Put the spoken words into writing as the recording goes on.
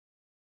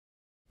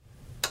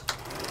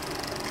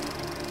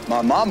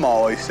My mom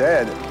always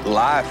said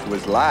life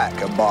was like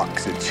a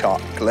box of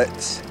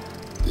chocolates.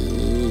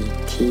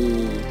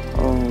 E.T.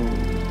 home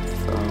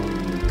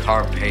from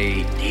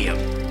Carpe diem.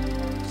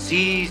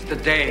 Seize the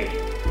day.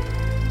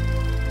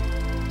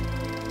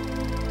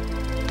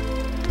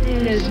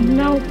 There's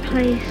no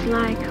place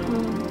like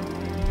home.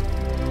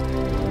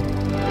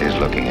 He's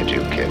looking at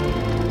you, kid.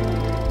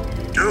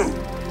 Do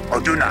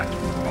or do not.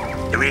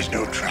 There is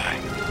no try.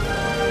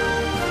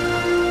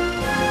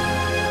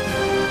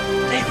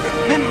 They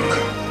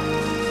remember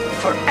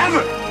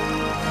forever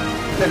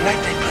the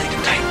night they played the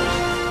tables.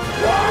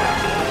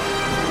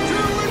 To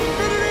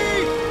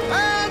infinity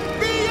and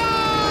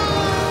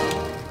beyond!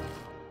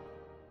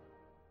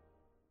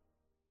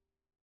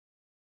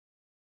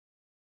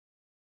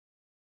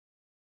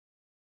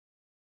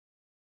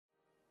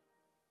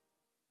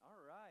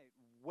 All right,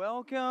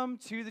 welcome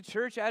to the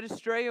church at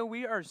Estrella.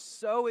 We are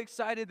so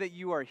excited that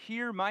you are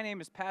here. My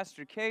name is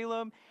Pastor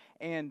Caleb,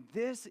 and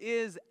this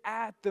is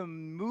At the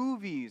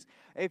Movies.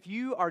 If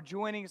you are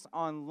joining us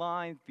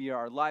online via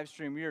our live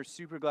stream, we are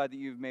super glad that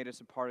you've made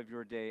us a part of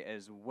your day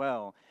as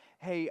well.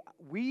 Hey,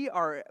 we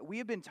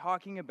have been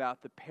talking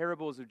about the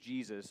parables of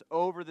Jesus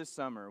over the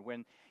summer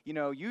when,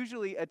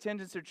 usually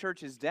attendance at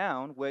church is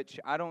down, which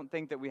I don't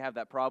think that we have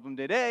that problem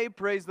today.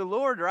 Praise the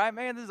Lord, right?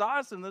 Man, this is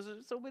awesome. There's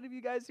so many of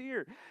you guys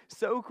here.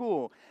 So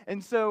cool.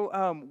 And so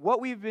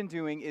what we've been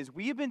doing is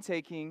we have been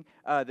taking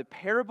the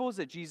parables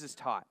that Jesus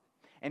taught,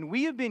 and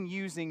we have been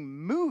using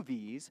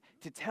movies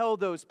to tell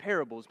those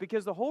parables,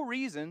 because the whole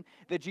reason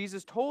that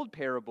Jesus told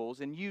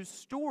parables and used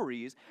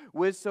stories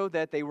was so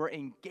that they were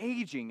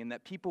engaging and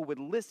that people would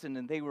listen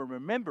and they would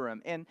remember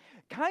them. And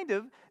kind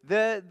of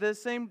this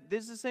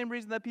is the same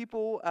reason that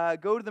people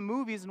go to the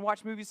movies and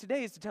watch movies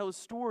today, is to tell a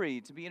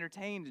story, to be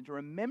entertained, and to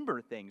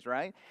remember things,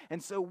 right?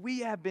 And so we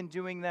have been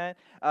doing that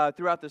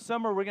throughout the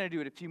summer. We're going to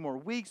do it a few more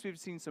weeks. We've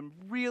seen some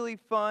really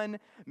fun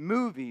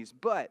movies,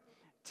 but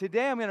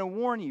today I'm going to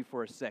warn you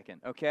for a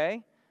second,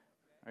 okay?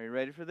 Are you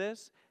ready for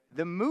this?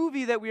 The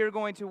movie that we are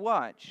going to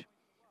watch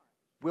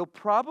will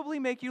probably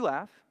make you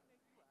laugh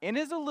and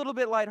is a little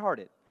bit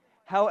lighthearted.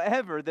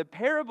 However, the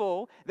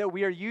parable that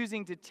we are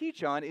using to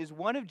teach on is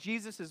one of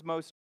Jesus'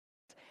 most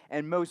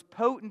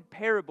potent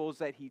parables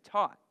that he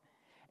taught.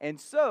 And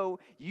so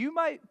you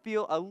might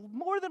feel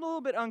more than a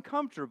little bit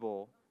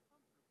uncomfortable,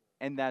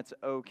 and that's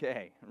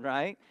okay,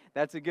 right?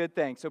 That's a good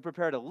thing. So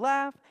prepare to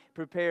laugh,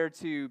 prepare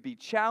to be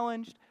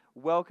challenged.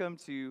 Welcome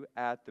to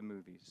At the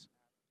Movies.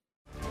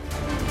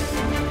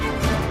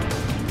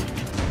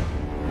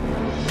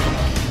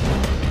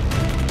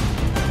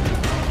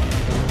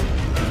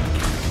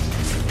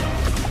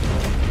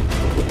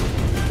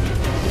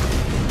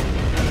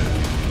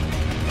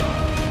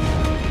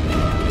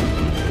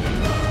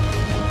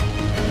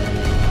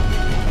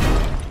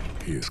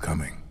 He is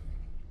coming.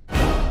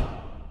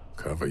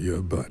 Cover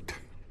your butt.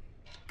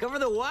 Cover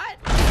the what?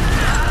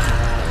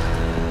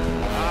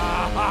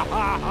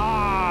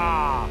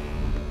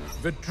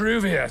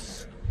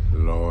 Vitruvius.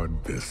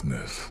 Lord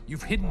Business.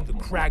 You've hidden the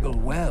Craggle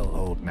well,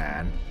 old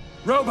man.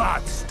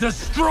 Robots,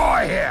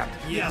 destroy him!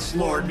 Yes,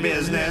 Lord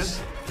Business.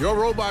 Your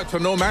robots are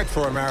no match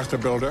for a master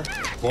builder,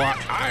 for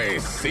I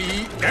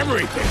see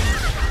everything.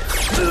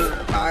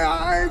 My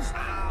eyes.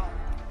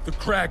 The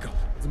Craggle,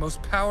 the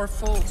most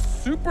powerful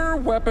super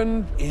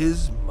weapon,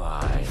 is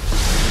mine.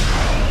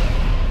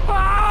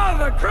 Ah,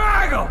 the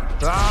Craggle!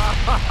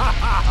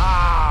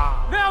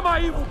 Now my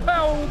evil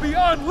power will be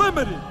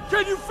unlimited.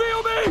 Can you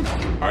feel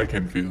me? I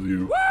can feel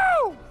you.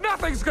 Woo!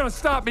 Nothing's gonna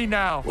stop me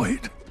now.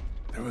 Wait,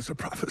 there was a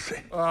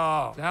prophecy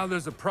Oh, now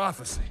there's a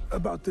prophecy.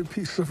 about the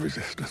piece of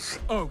resistance.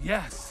 Oh,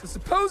 yes. The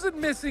supposed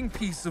missing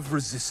piece of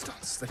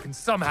resistance that can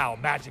somehow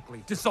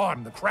magically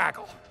disarm the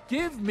Craggle.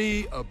 Give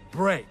me a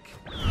break.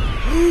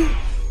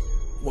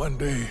 One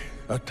day,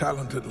 a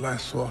talented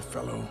Lassaw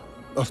fellow,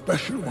 a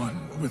special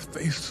one with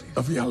face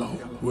of yellow,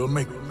 will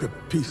make the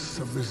piece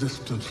of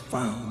resistance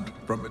found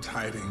from its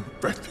hiding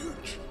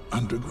refuge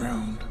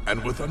underground.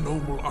 And with a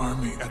noble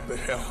army at the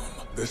helm,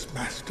 this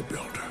master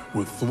builder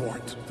will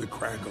thwart the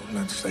Craggle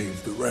and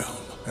save the realm,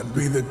 and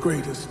be the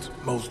greatest,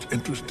 most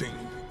interesting,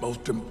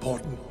 most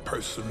important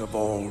person of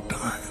all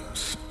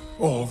times.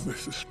 All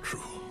this is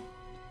true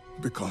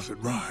because it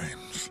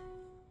rhymes.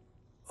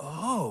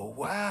 Oh,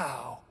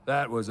 wow.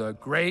 That was a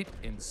great,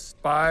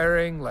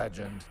 inspiring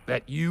legend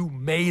that you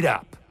made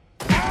up.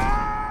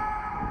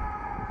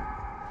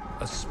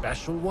 A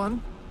special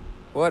one?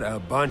 What a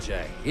bunch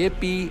of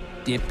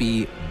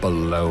hippy-dippy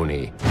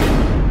baloney.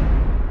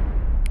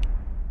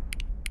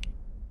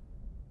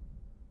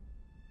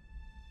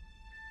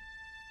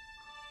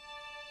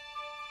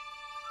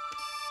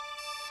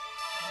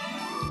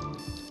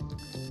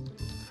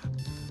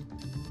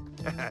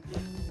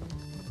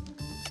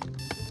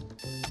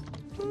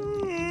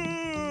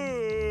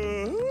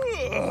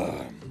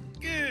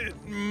 Good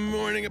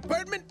morning,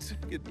 apartment.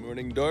 Good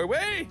morning,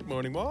 doorway.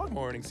 Morning wall.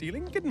 Morning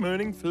ceiling. Good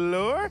morning,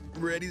 floor.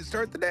 Ready to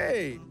start the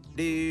day.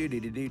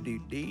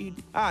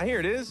 Ah, here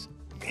it is.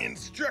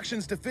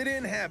 Instructions to fit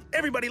in, have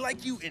everybody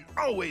like you, and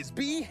always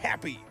be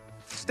happy.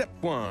 Step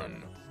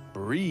 1,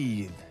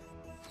 breathe.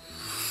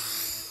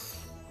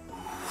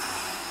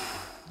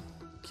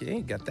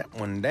 Okay, got that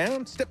one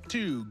down. Step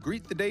 2,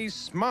 greet the day,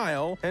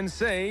 smile, and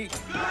say,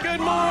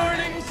 Good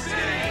morning,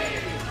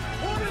 city!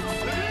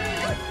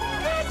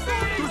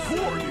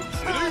 Good morning,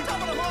 city.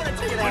 Top of the morning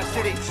to you there,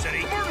 city.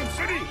 City. Morning,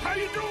 city. How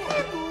you doing?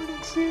 Good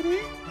morning, city.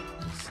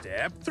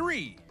 Step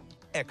 3,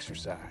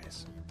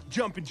 exercise.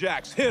 Jumping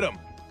jacks, hit 'em.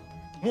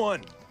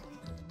 1,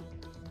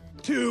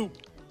 2,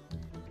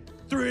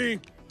 3.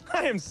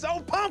 I am so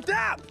pumped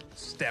up.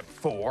 Step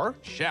 4,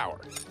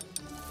 shower.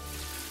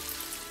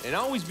 And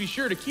always be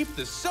sure to keep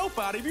the soap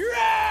out of your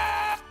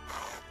ass.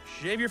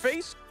 Shave your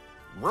face.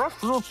 Brush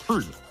your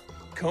teeth.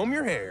 Comb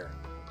your hair.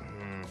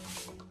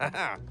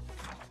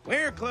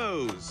 Wear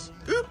clothes.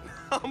 Oop,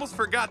 almost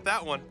forgot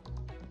that one.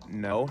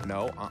 No,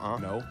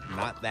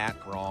 not that.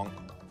 Wrong.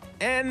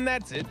 And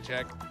that's it,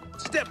 check.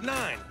 Step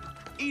 9,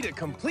 eat a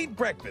complete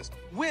breakfast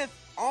with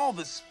all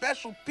the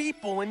special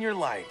people in your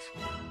life.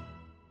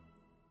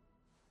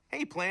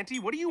 Hey, Planty,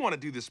 what do you want to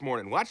do this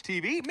morning? Watch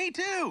TV? Me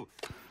too.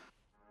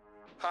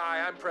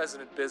 Hi, I'm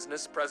President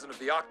Business, president of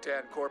the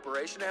Octan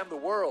Corporation and the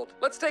world.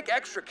 Let's take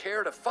extra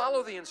care to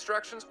follow the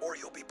instructions or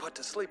you'll be put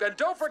to sleep. And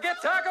don't forget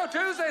Taco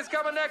Tuesday's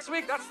coming next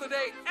week. That's the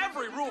day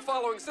every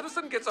rule-following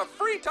citizen gets a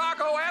free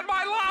taco and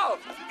my love.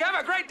 Have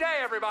a great day,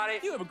 everybody.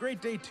 You have a great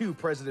day too,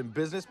 President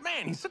Business.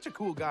 Man, he's such a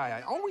cool guy.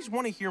 I always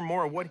want to hear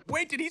more of what...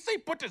 Wait, did he say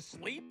put to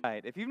sleep? All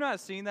right, if you've not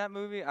seen that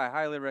movie, I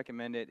highly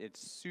recommend it. It's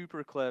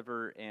super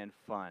clever and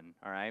fun,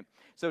 all right?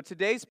 So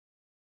today's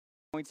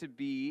going to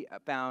be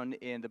found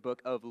in the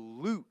book of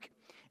Luke.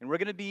 And we're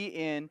going to be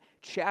in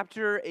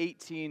chapter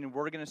 18, and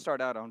we're going to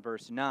start out on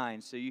verse 9.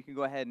 So you can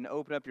go ahead and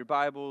open up your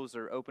Bibles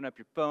or open up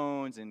your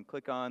phones and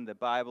click on the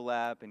Bible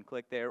app and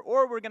click there.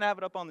 Or we're going to have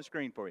it up on the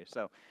screen for you.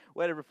 So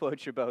whatever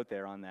floats your boat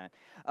there on that.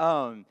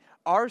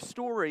 Our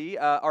story,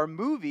 our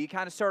movie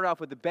kind of started off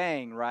with a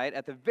bang, right?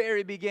 At the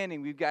very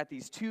beginning, we've got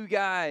these two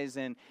guys,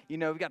 and, you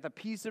know, we've got the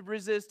piece of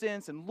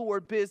resistance and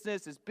Lord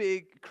Business, this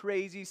big,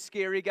 crazy,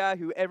 scary guy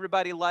who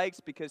everybody likes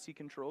because he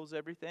controls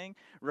everything,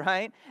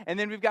 right? And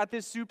then we've got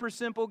this super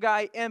simple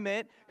guy,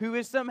 Emmett, who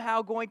is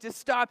somehow going to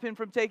stop him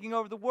from taking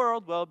over the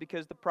world, well,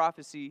 because the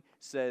prophecy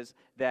says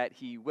that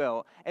he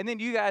will. And then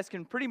you guys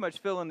can pretty much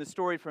fill in the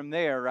story from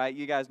there, right?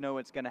 You guys know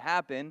what's going to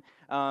happen.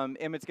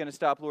 Emmett's going to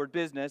stop Lord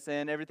Business,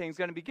 and everything's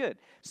going to be good.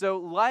 So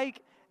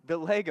like the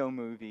Lego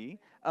movie,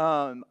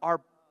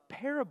 our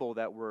parable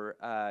that we're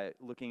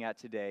looking at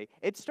today,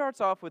 it starts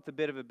off with a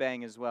bit of a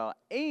bang as well.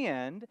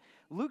 And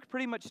Luke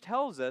pretty much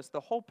tells us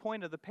the whole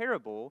point of the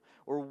parable,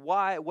 or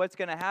what's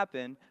going to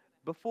happen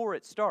before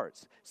it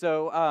starts.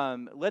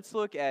 So let's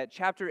look at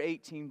chapter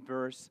 18,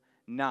 verse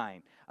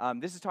 9.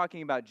 This is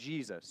talking about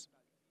Jesus.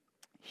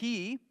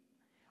 He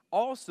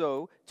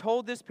also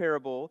told this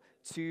parable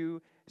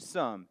to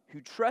some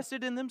who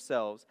trusted in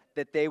themselves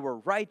that they were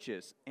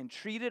righteous and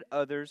treated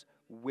others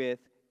with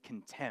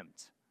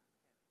contempt.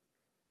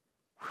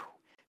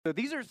 So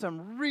these are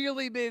some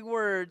really big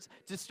words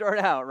to start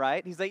out,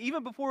 right? He's like,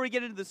 even before we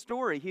get into the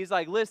story, he's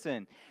like,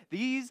 listen,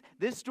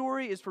 this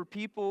story is for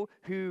people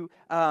who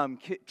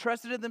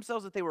trusted in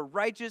themselves that they were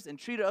righteous and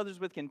treated others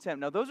with contempt.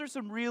 Now, those are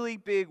some really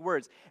big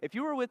words. If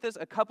you were with us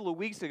a couple of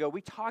weeks ago, we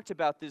talked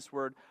about this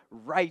word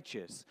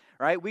righteous,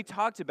 right? We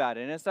talked about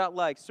it, and it's not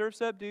like, surf's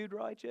up, dude,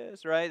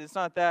 righteous, right? It's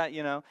not that,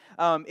 you know.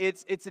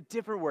 It's a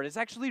different word. It's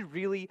actually a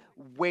really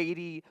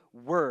weighty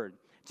word.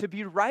 To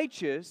be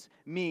righteous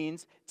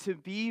means to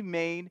be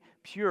made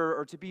pure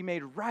or to be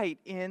made right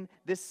in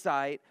the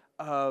sight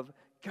of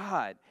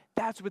God.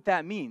 That's what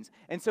that means.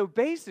 And so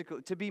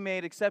basically, to be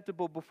made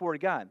acceptable before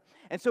God.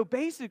 And so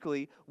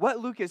basically, what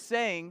Luke is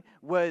saying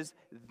was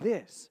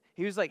this.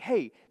 He was like,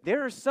 hey,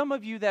 there are some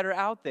of you that are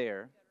out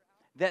there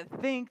that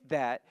think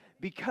that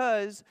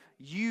because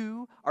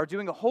you are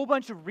doing a whole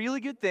bunch of really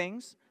good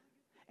things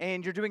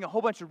and you're doing a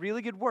whole bunch of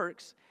really good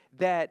works,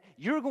 that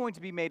you're going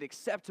to be made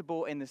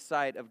acceptable in the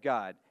sight of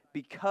God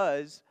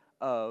because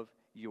of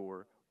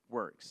your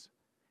works.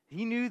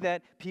 He knew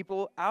that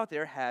people out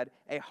there had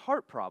a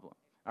heart problem,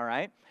 all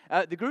right?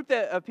 The group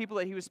of people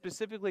that he was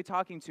specifically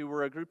talking to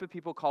were a group of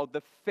people called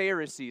the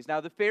Pharisees.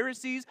 Now, the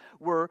Pharisees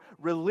were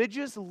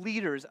religious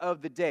leaders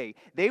of the day.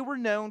 They were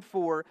known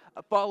for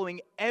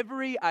following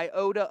every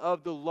iota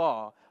of the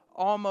law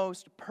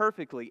almost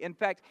perfectly. In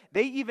fact,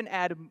 they even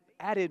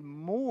added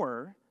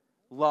more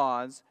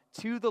laws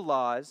to the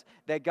laws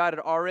that God had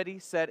already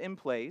set in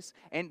place,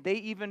 and they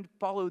even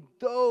followed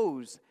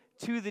those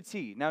to the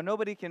T. Now,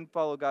 nobody can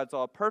follow God's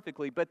law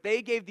perfectly, but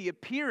they gave the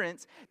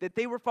appearance that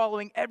they were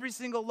following every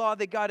single law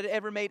that God had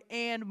ever made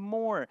and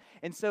more.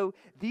 And so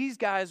these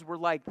guys were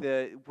like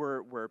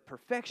were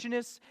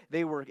perfectionists.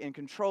 They were in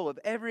control of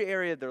every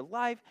area of their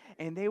life,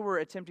 and they were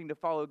attempting to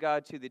follow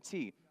God to the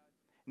T.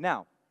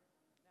 Now,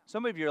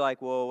 some of you are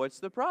like, well, what's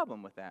the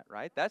problem with that,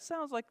 right? That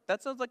sounds like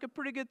a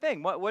pretty good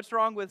thing. What's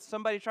wrong with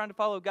somebody trying to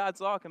follow God's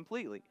law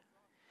completely?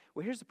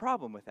 Well, here's the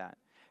problem with that.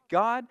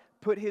 God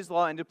put his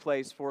law into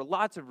place for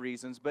lots of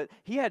reasons, but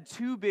he had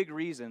two big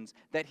reasons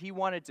that he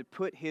wanted to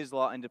put his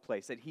law into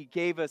place, that he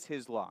gave us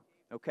his law,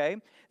 okay?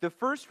 The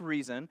first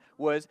reason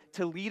was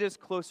to lead us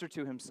closer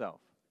to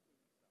himself.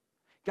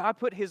 God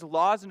put his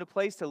laws into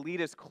place to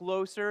lead us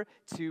closer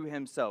to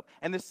himself.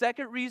 And the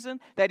second reason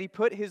that he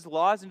put his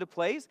laws into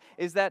place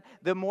is that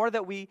the more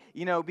that we,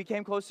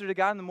 became closer to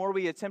God and the more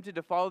we attempted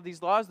to follow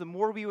these laws, the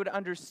more we would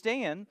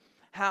understand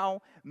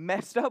how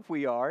messed up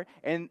we are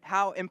and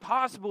how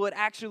impossible it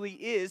actually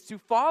is to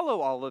follow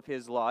all of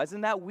his laws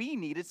and that we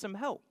needed some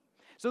help.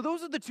 So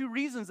those are the two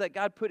reasons that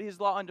God put his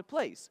law into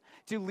place,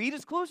 to lead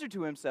us closer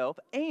to himself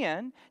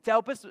and to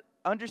help us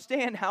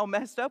understand how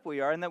messed up we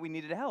are and that we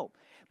needed help.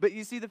 But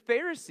you see, the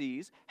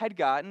Pharisees had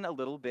gotten a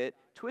little bit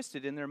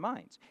twisted in their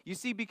minds. You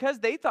see, because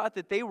they thought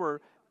that they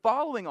were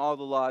following all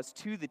the laws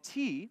to the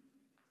T,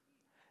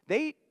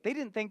 they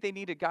didn't think they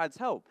needed God's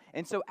help.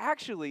 And so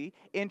actually,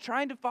 in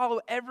trying to follow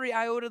every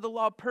iota of the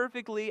law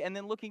perfectly and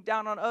then looking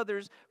down on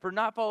others for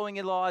not following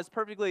the law as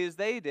perfectly as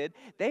they did,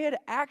 they had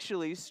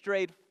actually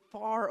strayed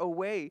far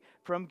away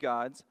from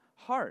God's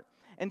heart.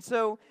 And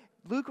so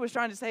Luke was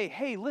trying to say,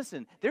 hey,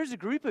 listen, there's a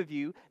group of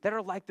you that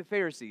are like the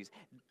Pharisees.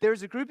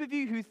 There's a group of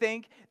you who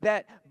think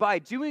that by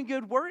doing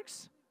good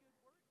works,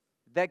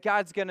 that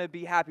God's going to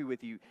be happy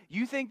with you.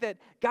 You think that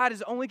God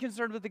is only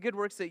concerned with the good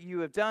works that you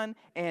have done,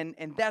 and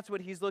that's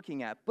what he's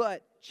looking at.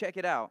 But check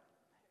it out.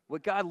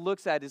 What God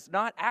looks at is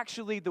not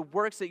actually the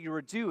works that you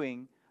are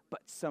doing,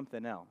 but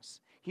something else.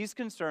 He's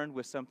concerned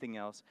with something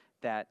else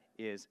that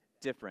is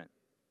different.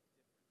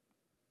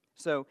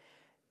 So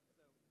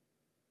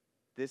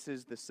this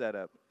is the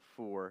setup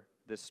for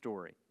this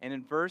story. And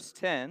in verse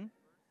 10,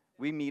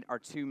 we meet our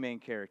two main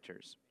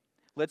characters.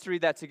 Let's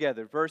read that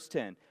together. Verse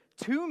 10.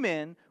 2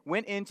 men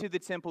went into the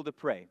temple to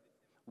pray.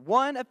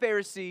 One a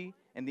Pharisee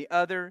and the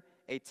other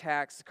a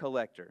tax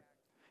collector.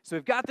 So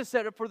we've got the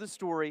setup for the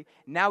story.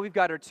 Now we've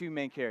got our two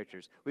main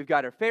characters. We've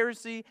got our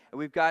Pharisee and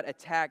we've got a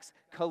tax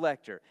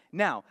collector.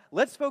 Now,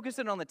 let's focus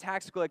in on the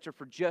tax collector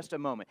for just a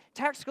moment.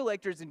 Tax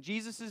collectors in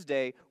Jesus'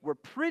 day were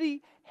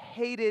pretty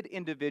hated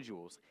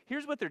individuals.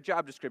 Here's what their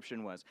job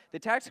description was. The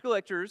tax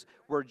collectors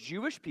were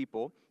Jewish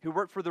people who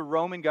worked for the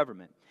Roman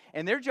government.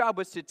 And their job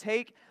was to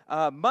take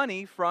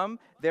money from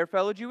their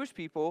fellow Jewish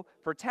people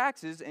for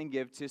taxes and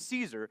give to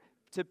Caesar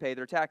to pay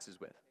their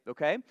taxes with,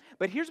 okay?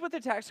 But here's what the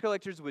tax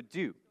collectors would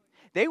do.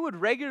 They would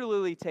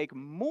regularly take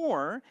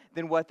more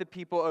than what the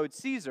people owed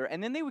Caesar,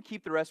 and then they would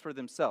keep the rest for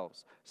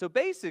themselves. So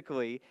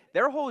basically,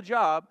 their whole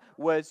job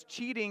was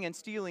cheating and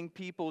stealing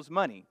people's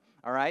money,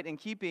 all right, and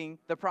keeping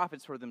the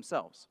profits for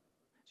themselves.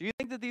 Do you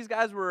think that these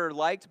guys were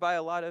liked by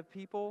a lot of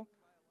people?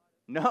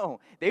 No,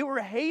 they were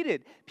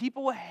hated.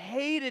 People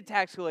hated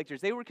tax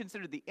collectors. They were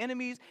considered the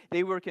enemies.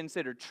 They were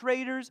considered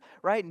traitors,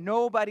 right?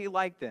 Nobody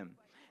liked them.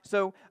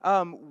 So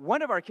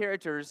one of our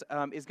characters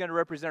is going to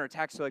represent our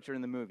tax collector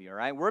in the movie, all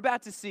right? We're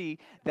about to see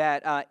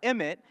that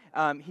Emmett,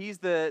 he's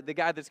the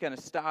guy that's going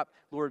to stop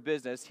Lord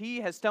Business.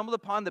 He has stumbled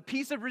upon the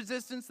piece of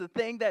resistance, the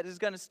thing that is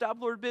going to stop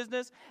Lord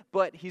Business,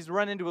 but he's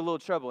run into a little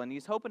trouble, and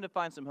he's hoping to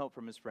find some help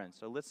from his friends.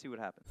 So let's see what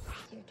happens.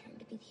 It's your turn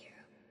to be the hero.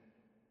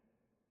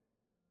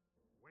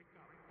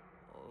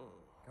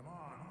 Come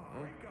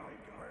on, wake up.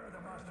 Where are the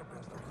master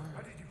builders?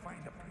 How did you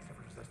find the piece of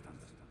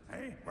resistance?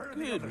 Hey, where are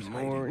the others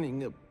hiding? Good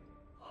morning,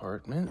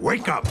 apartment.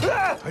 Wake up!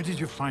 How did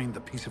you find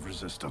the piece of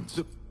resistance?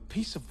 The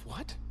piece of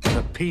what?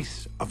 The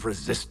piece of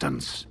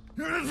resistance.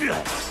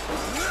 I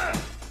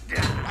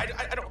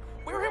don't...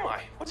 Where am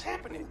I? What's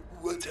happening?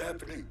 What's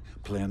happening?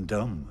 Playing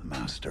dumb,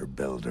 master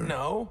builder.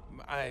 No,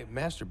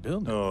 master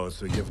builder. Oh,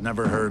 so you've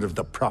never heard of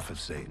the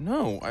prophecy?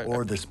 No,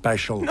 Or the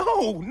special...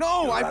 No,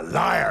 You're a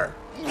liar!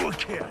 We'll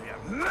kill you.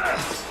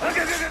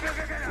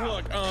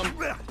 Look,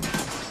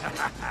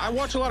 I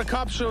watch a lot of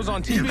cop shows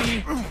on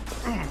TV.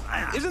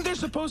 Isn't there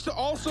supposed to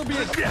also be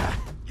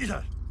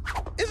Isn't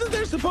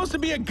there supposed to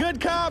be a good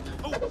cop?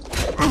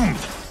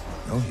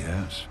 Oh,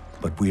 yes,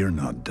 but we're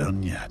not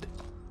done yet.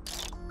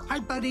 Hi,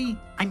 buddy.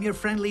 I'm your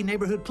friendly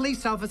neighborhood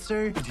police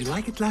officer. Would you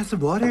like a glass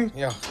of water?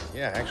 Yeah,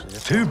 actually.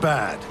 Too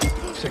bad.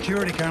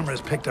 Security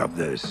cameras picked up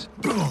this.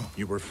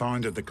 You were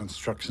found at the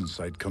construction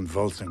site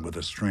convulsing with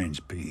a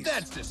strange piece.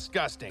 That's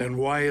disgusting. Then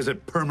why is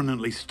it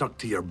permanently stuck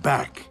to your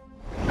back?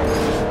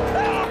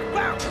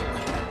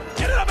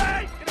 Get it up,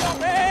 hey! Get it up,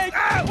 hey!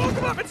 Ah, woke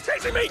him up, it's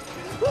chasing me!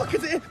 Look,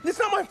 it's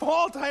not my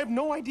fault. I have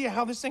no idea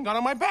how this thing got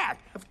on my back.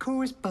 Of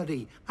course,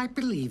 buddy. I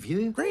believe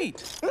you.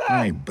 Great.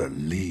 I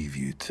believe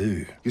you,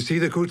 too. You see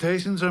the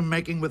quotations I'm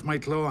making with my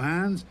claw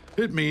hands?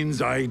 It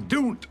means I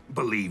don't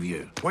believe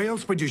you. Why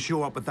else would you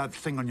show up with that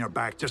thing on your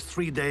back just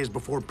 3 days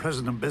before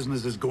President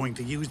Business is going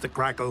to use the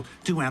crackle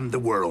to end the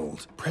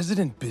world?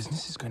 President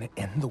Business is going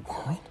to end the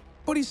world?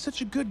 But he's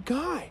such a good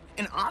guy.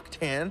 In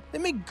Octan, they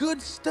make good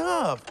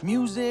stuff.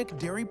 Music,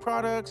 dairy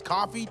products,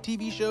 coffee,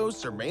 TV shows,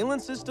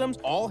 surveillance systems,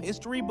 all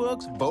history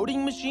books,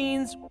 voting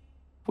machines.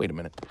 Wait a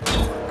minute.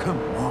 Come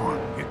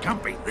on, you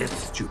can't be this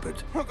stupid.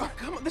 Oh,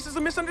 come on, this is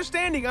a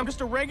misunderstanding. I'm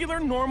just a regular,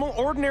 normal,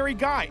 ordinary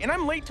guy, and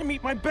I'm late to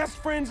meet my best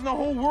friends in the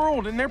whole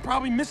world, and they're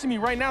probably missing me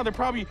right now. They're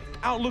probably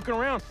out looking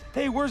around.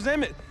 Hey, where's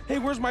Emmett? Hey,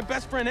 where's my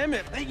best friend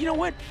Emmett? Hey, you know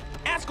what?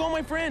 Ask all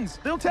my friends.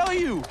 They'll tell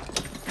you.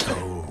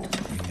 Oh,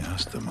 we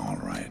asked them all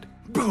right.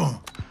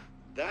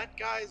 That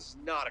guy's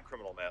not a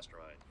criminal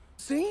mastermind.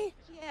 See?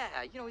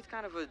 Yeah, he's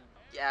kind of a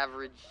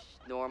average,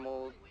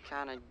 normal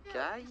kind of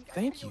guy.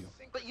 Thank you.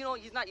 But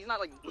he's not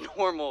like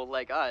normal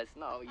like us.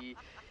 No,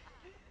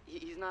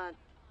 he's not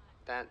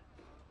that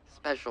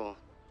special.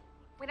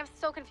 Wait, I'm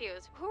so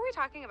confused. Who are we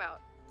talking about?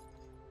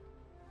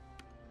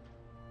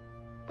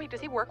 Wait,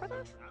 does he work with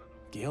us?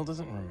 Gail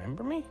doesn't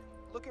remember me?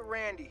 Look at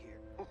Randy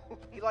here.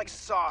 He likes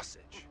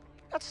sausage.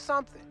 That's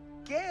something.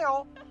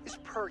 Gail is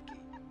perky.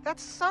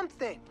 That's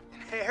something.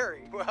 And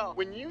Harry, well...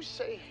 When you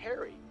say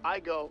Harry, I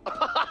go...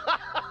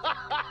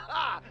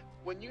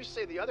 When you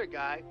say the other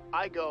guy,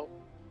 I go...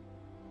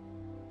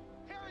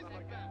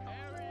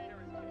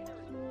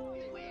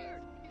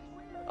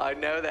 I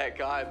know that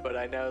guy, but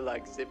I know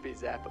like zippy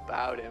zap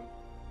about him.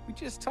 We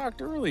just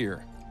talked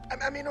earlier.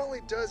 I mean, all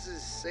he does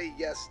is say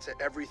yes to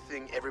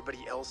everything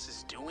everybody else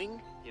is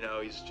doing.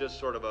 He's just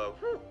sort of a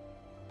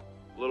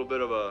little bit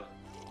of a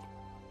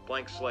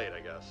blank slate, I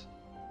guess.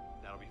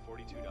 That'll be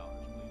 $42,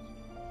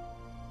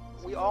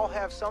 please. We all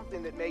have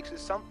something that makes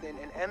us something,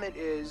 and Emmett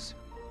is...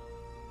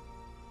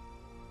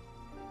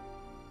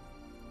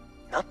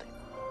 nothing.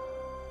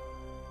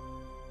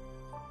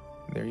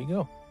 There you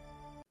go.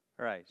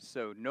 All right,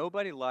 so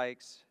nobody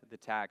likes the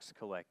tax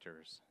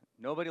collectors.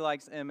 Nobody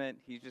likes Emmett.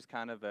 He's just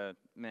kind of a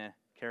meh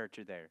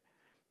character there.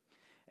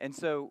 And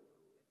so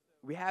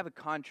we have a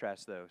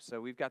contrast, though.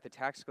 So we've got the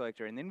tax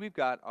collector, and then we've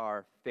got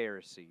our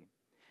Pharisee.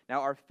 Now,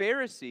 our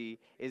Pharisee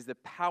is the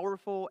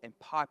powerful and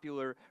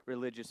popular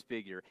religious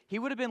figure. He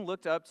would have been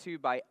looked up to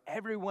by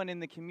everyone in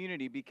the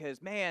community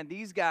because, man,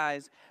 these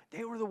guys,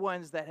 they were the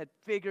ones that had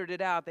figured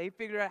it out. They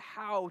figured out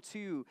how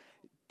to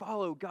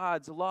follow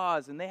God's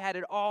laws, and they had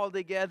it all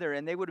together,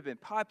 and they would have been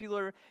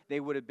popular, they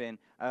would have been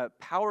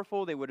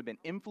powerful, they would have been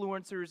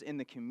influencers in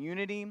the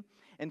community.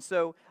 And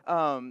so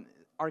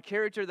our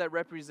character that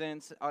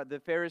represents the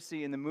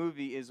Pharisee in the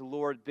movie is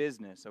Lord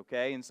Business,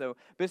 okay? And so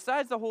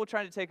besides the whole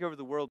trying to take over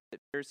the world, the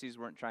Pharisees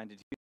weren't trying to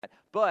do that.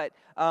 But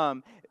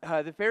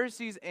the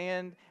Pharisees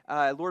and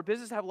Lord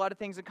Business have a lot of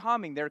things in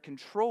common. They're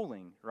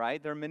controlling,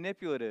 right? They're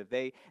manipulative.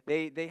 They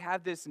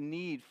have this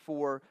need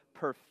for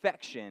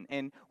perfection.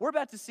 And we're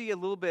about to see a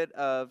little bit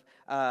of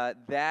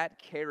that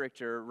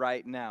character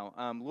right now.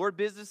 Lord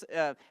Business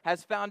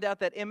has found out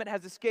that Emmett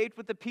has escaped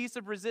with a piece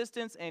of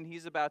resistance, and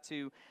he's about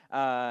to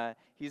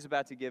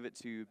give it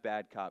to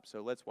Bad Cop.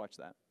 So let's watch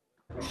that.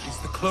 It's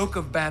the cloak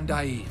of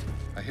Bandaid.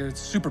 I hear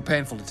it's super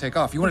painful to take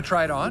off. You want to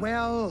try it on?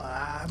 Well,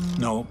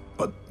 no,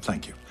 but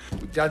thank you.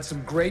 We've done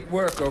some great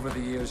work over the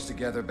years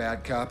together,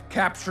 Bad Cop.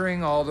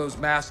 Capturing all those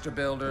master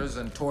builders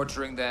and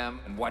torturing them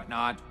and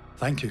whatnot.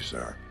 Thank you,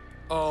 sir.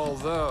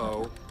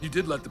 Although, you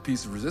did let the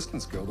piece of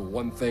resistance go, the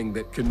one thing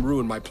that can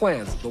ruin my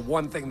plans, the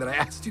one thing that I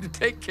asked you to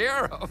take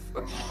care of.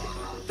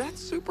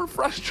 That's super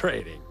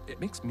frustrating. It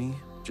makes me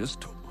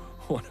just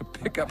want to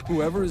pick up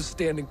whoever is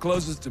standing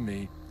closest to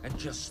me and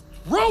just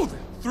throw them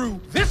through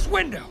this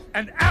window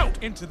and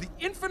out into the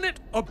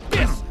infinite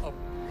abyss of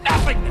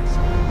nothingness.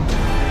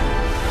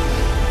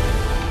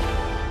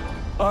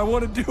 I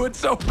want to do it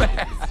so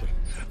bad.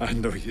 I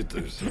know you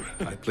do, sir.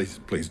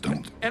 Please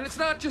don't. And it's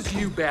not just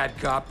you, Bad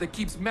Cop, that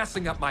keeps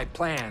messing up my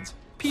plans.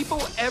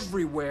 People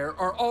everywhere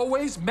are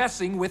always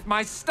messing with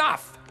my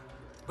stuff.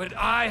 But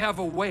I have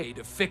a way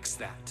to fix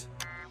that.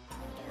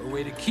 A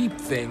way to keep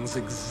things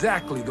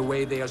exactly the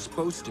way they are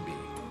supposed to be.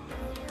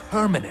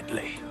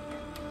 Permanently.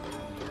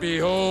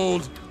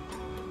 Behold,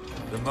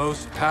 the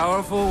most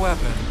powerful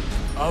weapon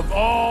of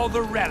all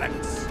the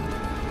relics.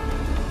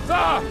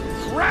 The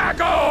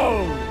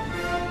Craggle!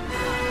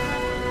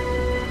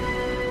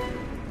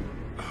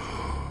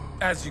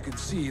 As you can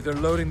see, they're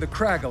loading the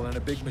Craggle in a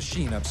big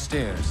machine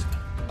upstairs.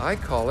 I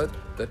call it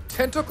the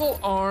Tentacle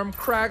Arm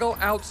Craggle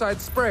Outside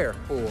Sprayer,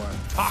 or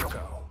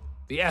TACO.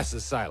 The S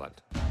is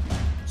silent.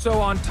 So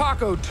on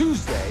Taco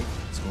Tuesday,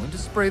 it's going to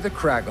spray the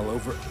Craggle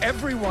over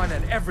everyone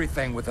and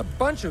everything with a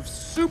bunch of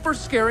super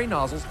scary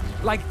nozzles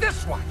like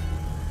this one.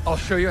 I'll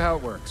show you how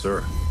it works.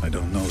 Sir, I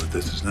don't know that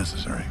this is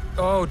necessary.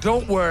 Oh,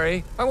 don't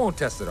worry. I won't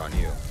test it on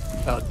you.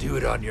 I'll do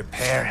it on your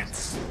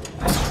parents.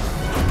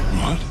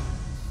 What?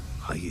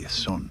 Hi,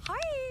 son. Hi.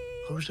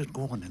 How's it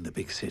going in the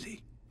big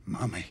city?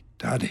 Mommy,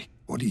 Daddy,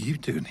 what are you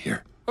doing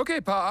here?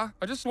 Okay, Pa,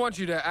 I just want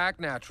you to act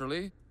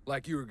naturally,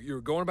 like you were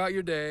going about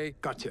your day.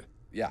 Gotcha.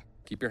 Yeah,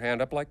 keep your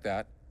hand up like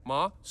that.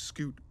 Ma,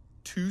 scoot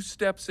 2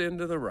 steps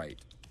into the right.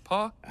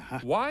 Pa,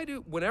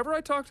 whenever I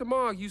talk to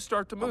Ma, you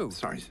start to move.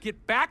 Sorry.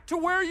 Get back to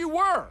where you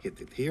were.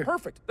 Get it here?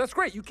 Perfect. That's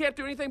great. You can't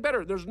do anything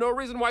better. There's no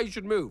reason why you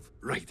should move.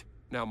 Right.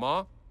 Now,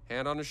 Ma,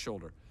 hand on his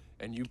shoulder.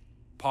 And you,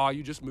 Pa,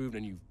 you just moved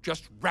and you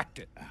just wrecked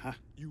it.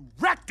 You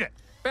wrecked it!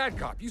 Bad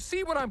Cop, you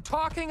see what I'm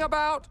talking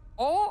about?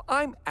 All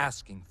I'm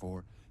asking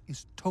for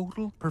is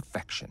total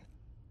perfection.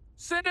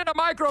 Send in a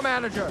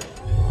micromanager!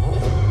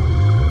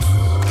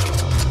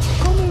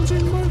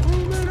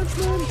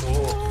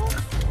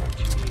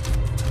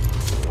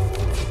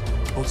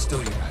 Hold still,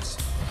 you guys.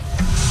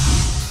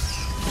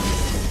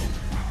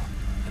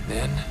 And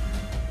then,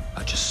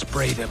 I'll just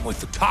spray them with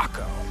the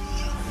taco.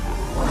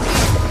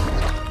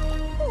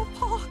 Oh,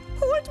 Paul,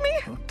 hold me.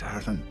 Oh,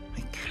 darling,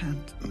 I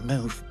can't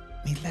move.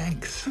 Me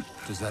legs.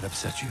 Does that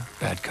upset you,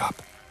 bad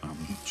cop?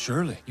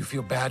 Surely. You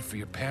feel bad for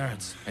your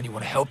parents, and you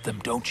want to help them,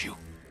 don't you?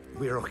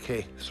 We're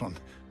okay, son.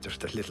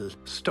 Just a little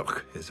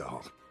stuck is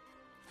all.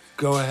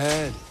 Go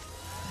ahead.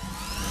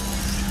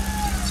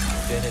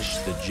 Finish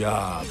the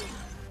job.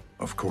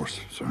 Of course,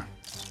 sir.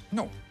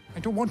 No, I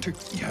don't want to.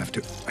 You have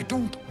to. I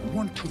don't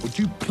want to. Would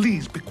you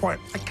please be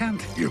quiet? I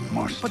can't. You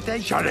must. But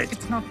they... Shut it.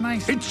 It's not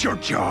nice. It's your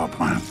job,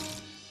 man.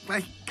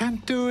 I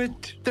can't do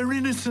it. They're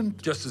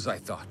innocent. Just as I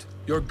thought.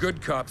 Your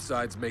good cop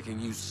side's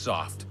making you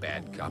soft,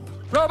 bad cop.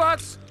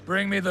 Robots,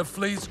 bring me the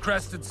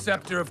fleece-crested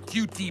scepter of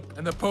Q-Tip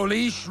and the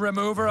police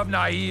remover of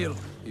Nihil.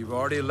 You've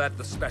already let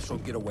the special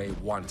get away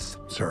once.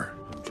 Sir.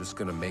 I'm just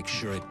gonna make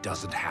sure it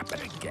doesn't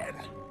happen again.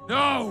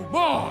 No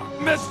more,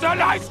 Mr.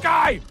 Nice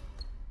Guy!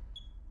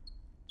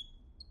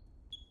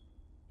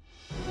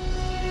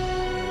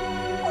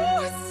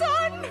 Oh,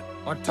 son!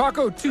 On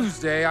Taco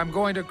Tuesday, I'm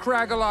going to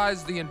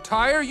Kraggleize the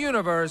entire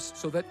universe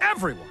so that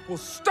everyone will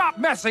stop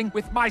messing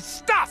with my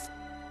stuff!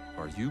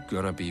 Are you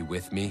gonna be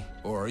with me?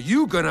 Or are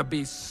you gonna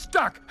be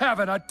stuck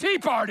having a tea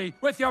party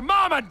with your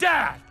mom and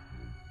dad?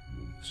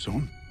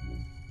 Son?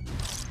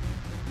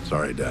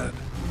 Sorry, Dad.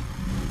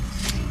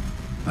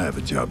 I have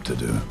a job to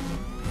do.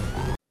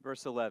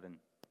 Verse 11.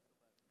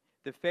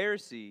 The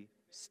Pharisee,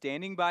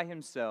 standing by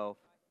himself,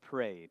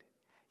 prayed,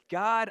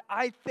 God,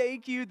 I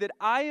thank you that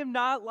I am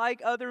not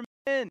like other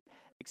men,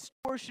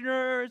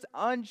 extortioners,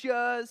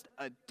 unjust,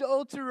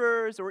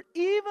 adulterers, or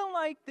even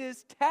like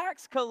this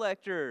tax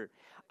collector.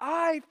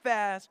 I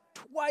fast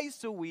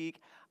twice a week.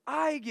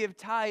 I give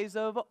tithes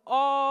of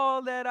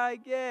all that I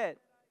get.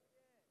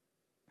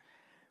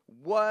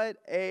 What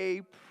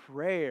a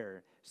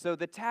prayer. So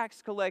the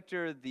tax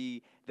collector,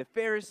 the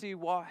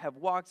Pharisee have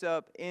walked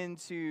up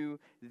into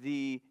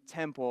the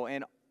temple,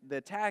 and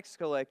the tax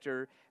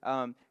collector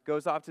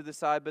goes off to the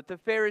side, but the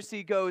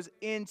Pharisee goes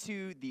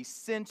into the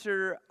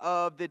center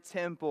of the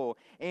temple,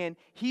 and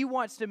he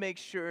wants to make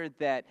sure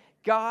that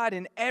God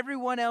and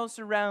everyone else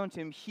around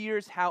him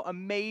hears how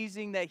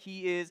amazing that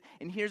he is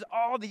and hears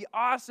all the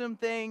awesome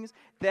things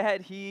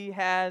that he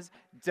has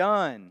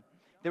done.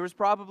 There was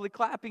probably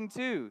clapping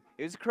too.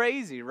 It was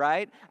crazy,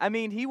 right? I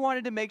mean, he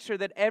wanted to make sure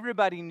that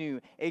everybody knew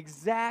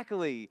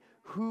exactly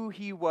who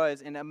he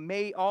was and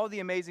all the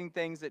amazing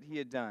things that he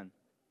had done.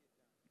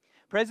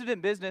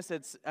 President Business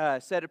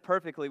had said it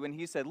perfectly when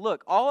he said,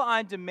 look, all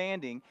I'm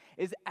demanding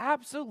is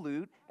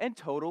absolute and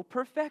total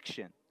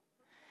perfection.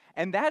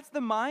 And that's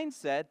the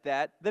mindset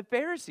that the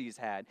Pharisees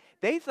had.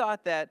 They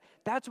thought that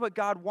that's what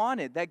God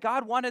wanted, that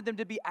God wanted them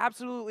to be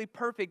absolutely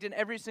perfect in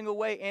every single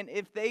way. And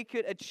if they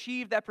could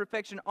achieve that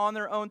perfection on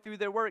their own through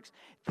their works,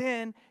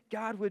 then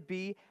God would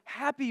be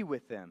happy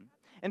with them.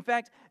 In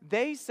fact,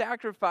 they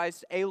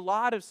sacrificed a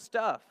lot of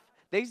stuff.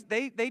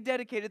 They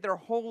dedicated their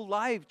whole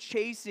life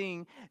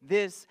chasing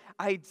this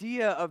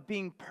idea of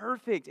being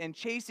perfect and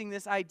chasing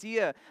this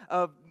idea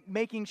of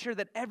making sure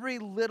that every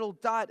little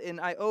dot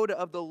and iota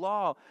of the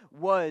law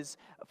was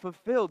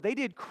fulfilled. They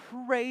did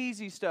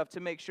crazy stuff to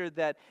make sure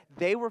that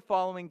they were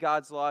following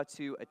God's law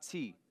to a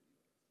T.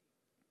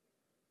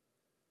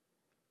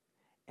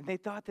 And they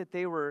thought that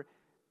they were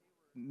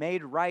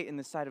made right in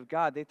the sight of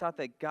God. They thought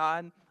that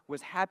God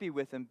was happy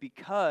with them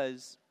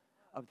because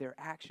of their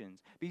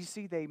actions. But you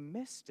see, they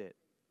missed it.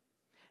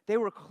 They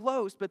were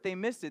close, but they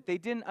missed it. They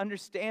didn't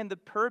understand the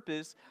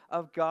purpose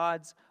of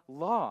God's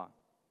law.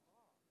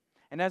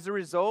 And as a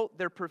result,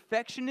 their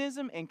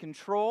perfectionism and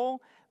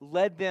control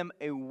led them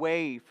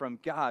away from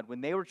God when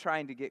they were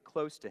trying to get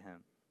close to Him.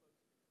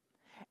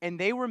 And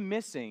they were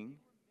missing,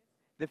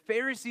 the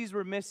Pharisees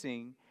were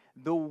missing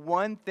the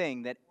one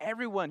thing that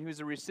everyone who's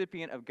a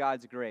recipient of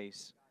God's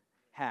grace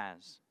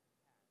has.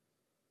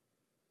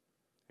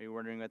 Are you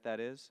wondering what that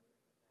is?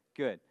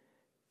 Good.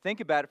 Think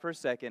about it for a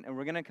second, and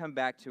we're going to come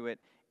back to it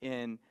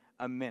in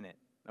a minute,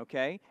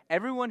 okay?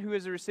 Everyone who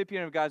is a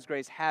recipient of God's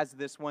grace has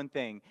this one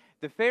thing.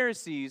 The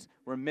Pharisees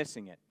were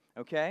missing it,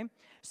 okay?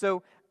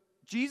 So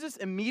Jesus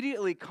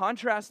immediately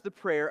contrasts the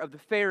prayer of the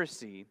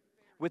Pharisee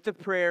with the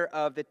prayer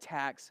of the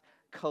tax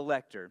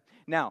collector.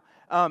 Now,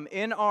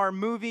 in our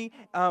movie,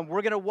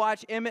 we're going to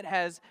watch Emmett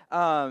has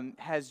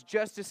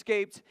just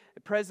escaped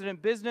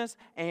President Business,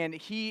 and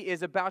he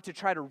is about to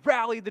try to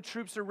rally the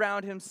troops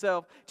around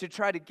himself to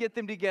try to get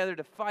them together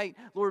to fight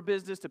Lord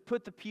Business, to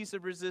put the piece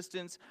of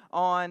resistance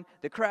on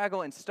the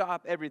Craggle and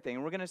stop everything.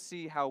 And we're going to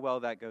see how well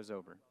that goes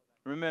over.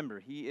 Remember,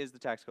 he is the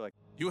tax collector.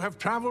 You have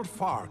traveled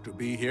far to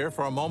be here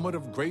for a moment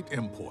of great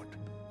import.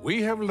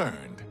 We have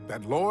learned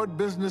that Lord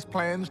Business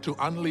plans to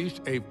unleash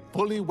a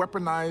fully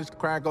weaponized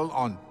Craggle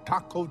on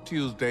Taco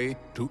Tuesday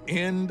to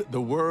end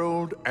the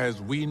world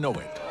as we know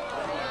it.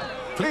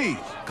 Please,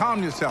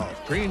 calm yourselves.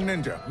 Green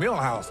Ninja,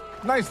 Millhouse,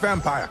 Nice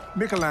Vampire,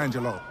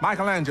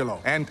 Michelangelo,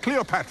 and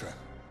Cleopatra.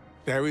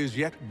 There is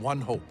yet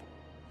one hope.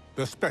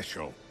 The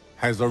special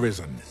has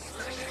arisen.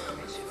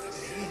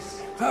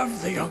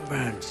 Have the young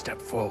man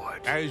step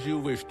forward. As you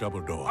wish,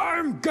 Dumbledore.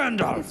 I'm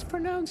Gandalf. It's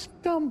pronounced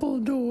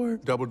Dumbledore.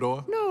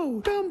 Dumbledore?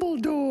 No,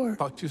 Dumbledore.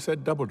 Thought you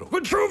said Dumbledore.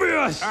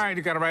 Vitruvius! All right,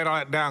 you gotta write all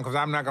that down because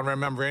I'm not gonna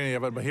remember any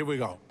of it, but here we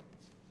go.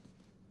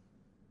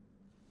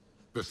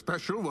 The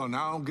special will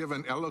now give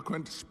an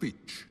eloquent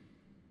speech.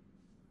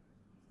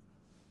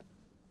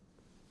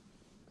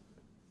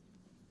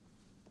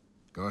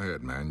 Go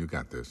ahead, man. You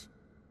got this.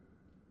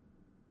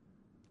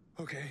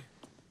 Okay.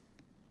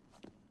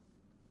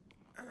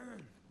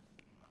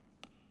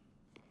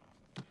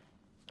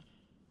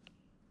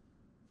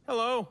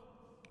 Hello.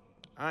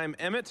 I'm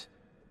Emmett.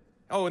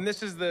 Oh, and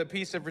this is the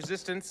piece of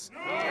resistance.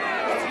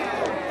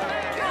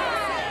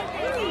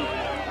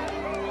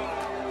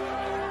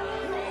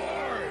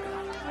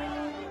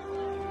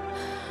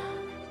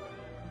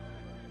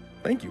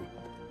 Thank you.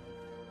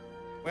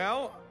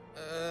 Well,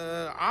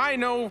 I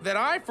know that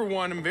I, for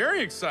one, am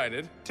very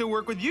excited to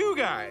work with you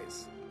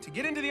guys. To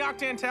get into the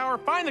Octane Tower,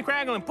 find the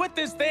Craggle, and put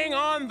this thing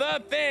on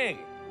the thing.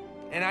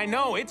 And I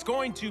know it's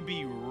going to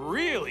be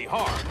really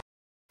hard.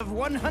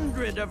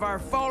 100 of our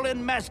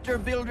fallen master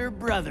builder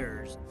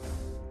brothers.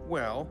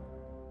 Well,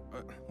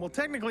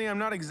 technically I'm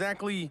not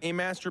exactly a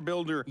master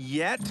builder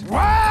yet.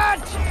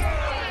 What?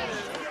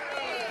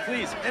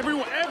 Please,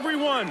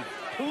 everyone,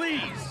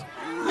 please.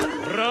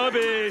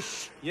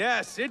 Rubbish.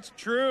 Yes, it's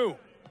true.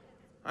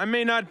 I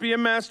may not be a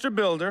master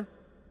builder.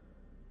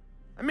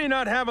 I may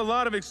not have a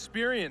lot of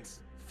experience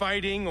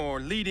fighting or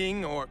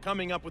leading or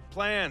coming up with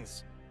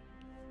plans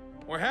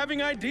or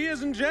having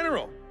ideas in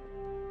general.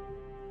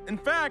 In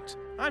fact,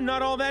 I'm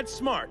not all that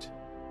smart.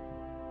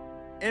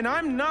 And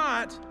I'm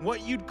not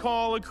what you'd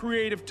call a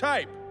creative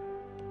type.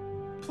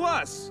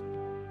 Plus,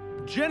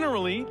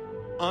 generally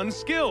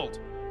unskilled.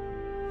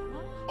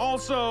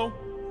 Also,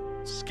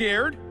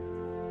 scared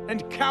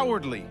and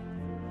cowardly.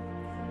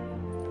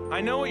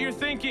 I know what you're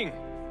thinking.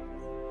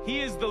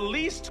 He is the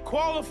least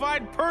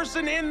qualified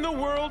person in the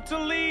world to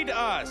lead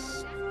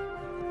us.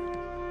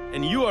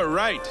 And you are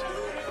right.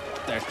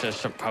 This is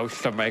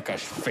supposed to make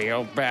us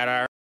feel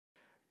better.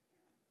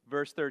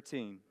 Verse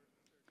 13.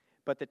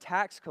 But the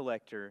tax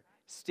collector,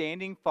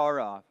 standing far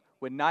off,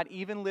 would not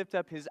even lift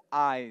up his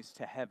eyes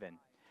to heaven,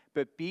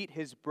 but beat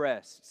his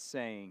breast,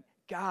 saying,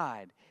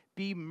 God,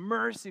 be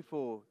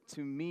merciful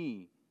to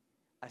me,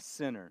 a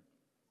sinner.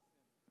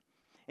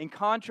 In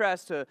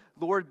contrast to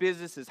Lord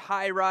Business's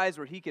high rise,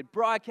 where he could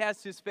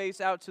broadcast his face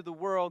out to the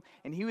world,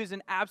 and he was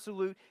in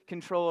absolute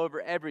control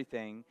over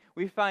everything,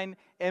 we find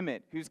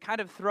Emmett, who's kind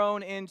of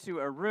thrown into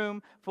a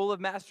room full of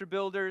master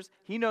builders.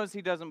 He knows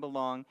he doesn't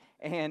belong,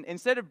 and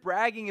instead of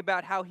bragging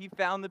about how he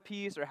found the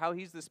piece or how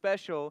he's the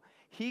special,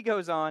 he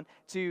goes on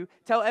to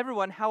tell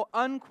everyone how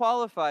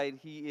unqualified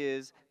he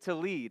is to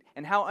lead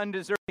and how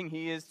undeserving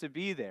he is to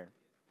be there.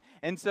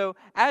 And so,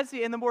 and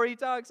the more he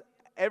talks,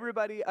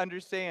 everybody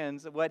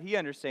understands what he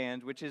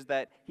understands, which is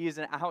that he is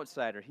an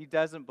outsider. He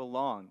doesn't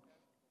belong.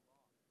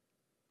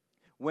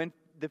 When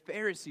the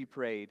Pharisee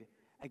prayed,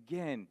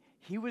 again,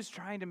 he was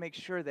trying to make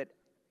sure that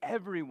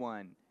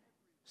everyone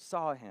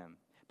saw him.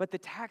 But the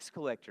tax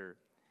collector,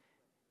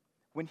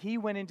 when he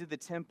went into the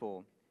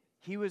temple,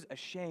 he was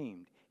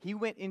ashamed. He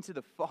went into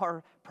the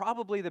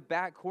probably the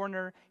back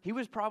corner. He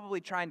was probably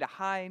trying to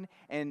hide,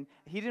 and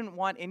he didn't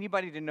want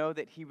anybody to know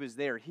that he was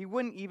there. He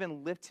wouldn't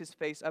even lift his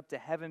face up to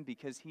heaven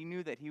because he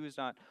knew that he was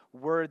not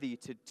worthy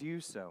to do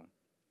so.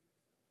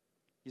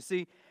 You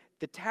see,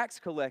 the tax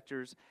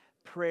collector's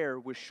prayer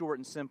was short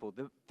and simple.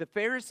 The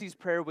Pharisee's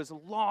prayer was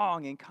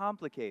long and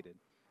complicated.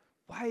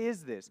 Why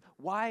is this?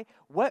 Why?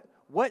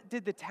 What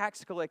did the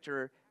tax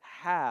collector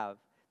have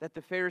that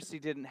the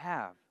Pharisee didn't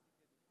have?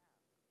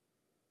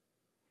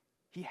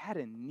 He had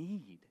a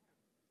need.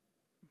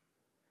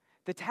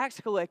 The tax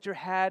collector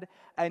had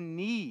a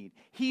need.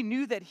 He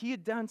knew that he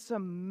had done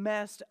some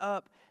messed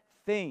up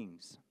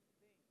things.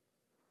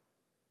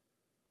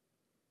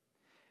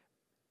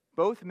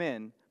 Both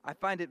men, I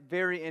find it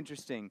very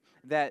interesting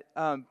that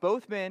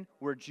both men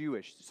were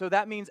Jewish. So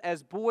that means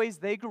as boys,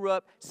 they grew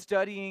up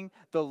studying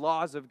the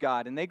laws of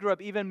God, and they grew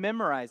up even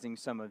memorizing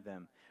some of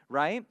them,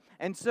 right?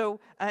 And so,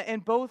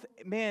 and both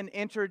men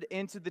entered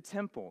into the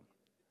temple.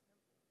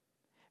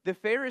 The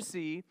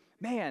Pharisee,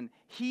 man,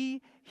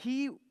 he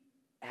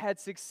had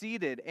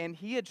succeeded, and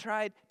he had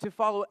tried to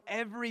follow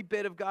every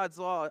bit of God's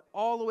law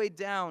all the way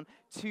down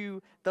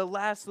to the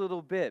last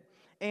little bit.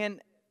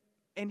 And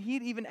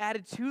he'd even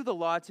added to the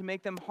law to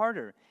make them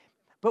harder.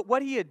 But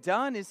what he had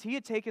done is he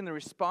had taken the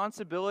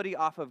responsibility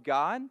off of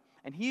God,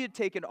 and he had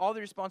taken all the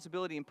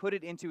responsibility and put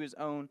it into his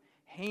own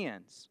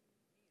hands.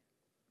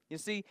 You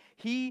see,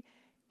 he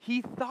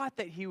thought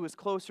that he was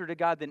closer to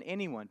God than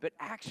anyone, but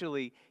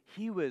actually,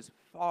 he was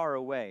far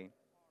away.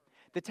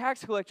 The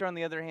tax collector, on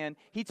the other hand,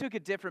 he took a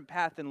different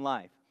path in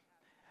life.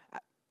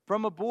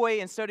 From a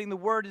boy and studying the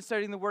Word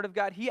of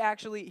God, he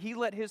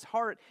let his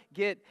heart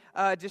get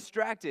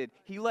distracted.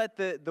 He let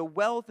the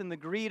wealth and the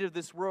greed of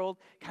this world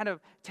kind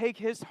of take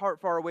his heart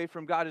far away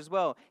from God as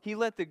well. He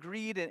let the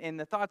greed and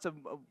the thoughts of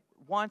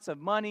wants of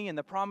money and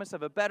the promise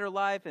of a better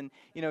life and,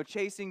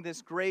 chasing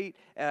this great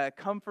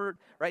comfort,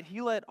 right?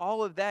 He let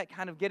all of that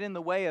kind of get in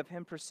the way of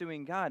him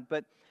pursuing God.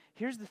 But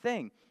here's the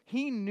thing.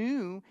 He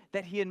knew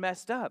that he had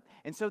messed up,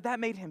 and so that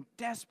made him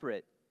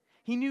desperate.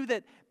 He knew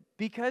that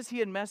because he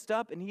had messed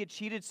up and he had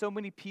cheated so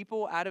many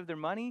people out of their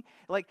money,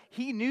 like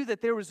he knew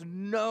that there was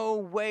no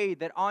way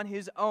that on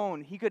his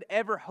own he could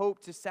ever hope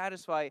to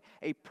satisfy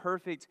a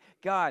perfect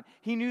God.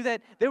 He knew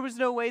that there was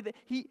no way that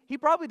he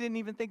probably didn't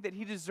even think that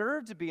he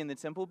deserved to be in the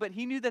temple, but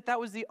he knew that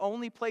that was the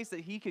only place that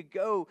he could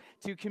go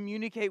to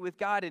communicate with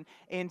God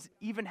and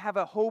even have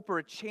a hope or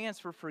a chance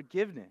for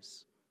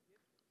forgiveness.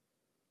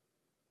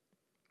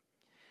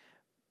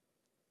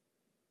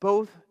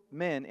 Both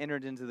men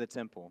entered into the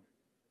temple.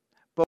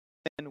 Both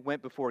men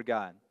went before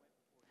God.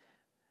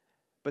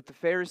 But the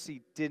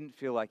Pharisee didn't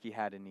feel like he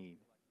had a need.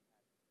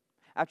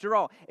 After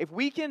all, if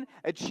we can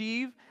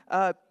achieve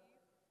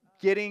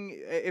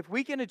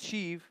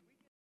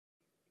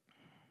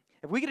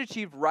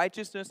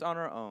righteousness on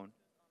our own,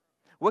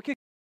 what can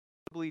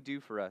God possibly do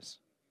for us?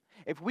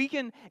 If we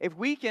can,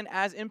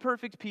 as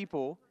imperfect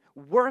people,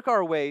 work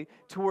our way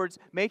towards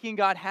making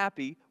God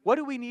happy, what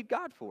do we need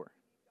God for?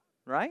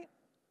 Right?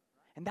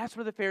 And that's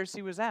where the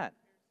Pharisee was at.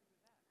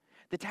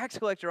 The tax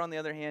collector, on the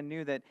other hand,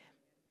 knew that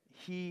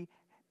he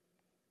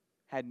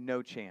had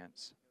no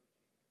chance.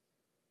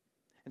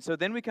 And so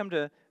then we come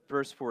to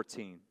verse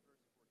 14.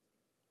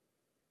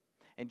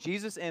 And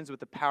Jesus ends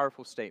with a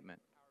powerful statement.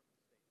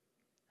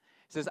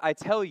 He says, I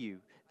tell you,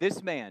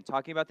 this man,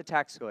 talking about the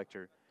tax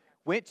collector,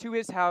 went to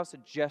his house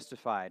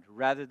justified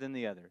rather than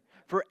the other.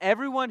 For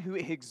everyone who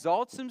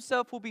exalts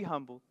himself will be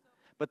humbled,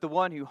 but the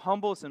one who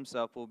humbles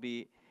himself will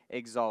be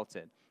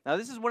exalted. Now,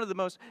 this is one of the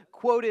most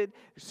quoted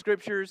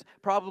scriptures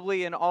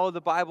probably in all of the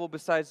Bible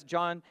besides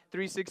John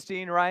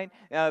 3:16, right?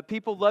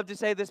 People love to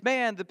say this,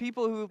 man, the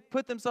people who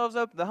put themselves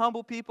up, the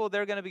humble people,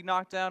 they're going to be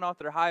knocked down off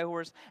their high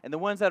horse, and the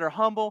ones that are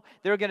humble,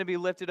 they're going to be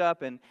lifted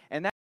up, and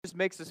that just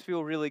makes us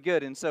feel really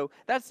good. And so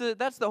that's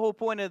the whole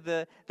point of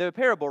the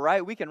parable,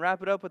 right? We can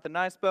wrap it up with a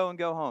nice bow and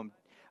go home.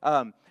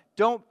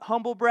 Don't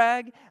humble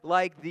brag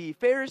like the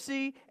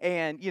Pharisee,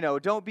 and,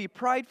 don't be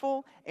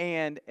prideful,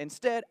 and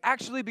instead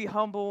actually be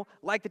humble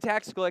like the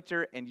tax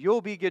collector, and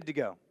you'll be good to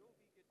go.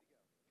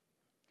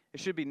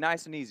 It should be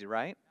nice and easy,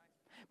 right?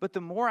 But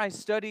the more I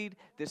studied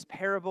this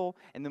parable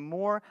and the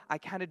more I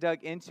kind of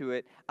dug into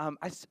it,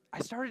 I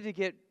started to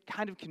get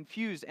kind of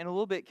confused and a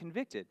little bit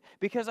convicted,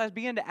 because I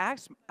began to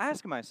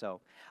ask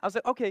myself, I was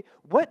like, okay,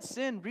 what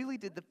sin really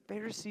did the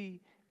Pharisee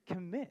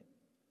commit?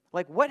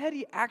 Like, what had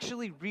he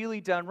actually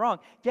really done wrong?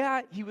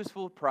 Yeah, he was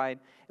full of pride,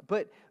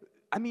 but,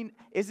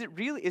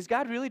 is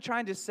God really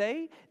trying to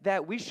say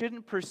that we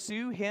shouldn't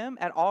pursue him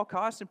at all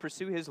costs and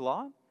pursue his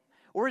law?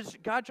 Or is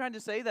God trying to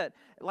say that,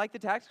 like the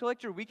tax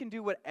collector, we can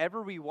do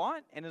whatever we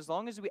want, and as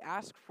long as we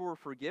ask for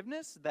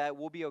forgiveness, that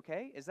we'll be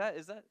okay? Is that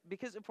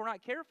because if we're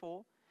not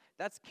careful,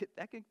 that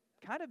can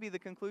kind of be the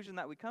conclusion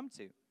that we come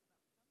to.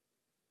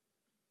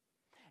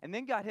 And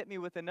then God hit me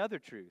with another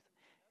truth.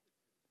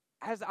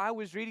 As I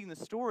was reading the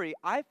story,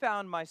 I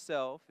found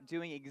myself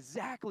doing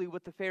exactly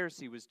what the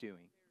Pharisee was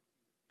doing.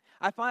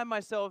 I find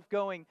myself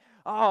going,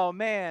 oh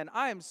man,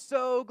 I am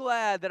so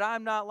glad that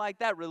I'm not like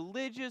that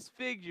religious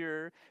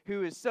figure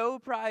who is so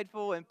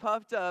prideful and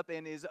puffed up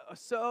and is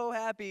so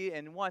happy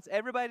and wants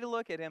everybody to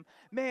look at him.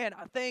 Man,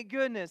 thank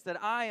goodness that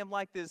I am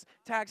like this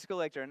tax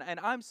collector. And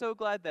I'm so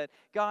glad that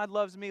God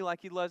loves me like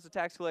he loves the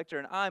tax collector,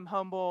 and I'm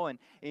humble and,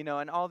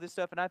 and all this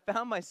stuff. And I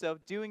found myself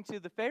doing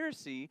to the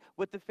Pharisee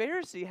what the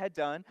Pharisee had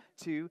done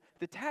to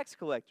the tax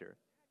collector.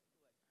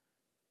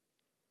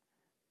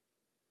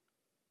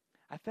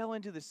 I fell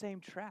into the same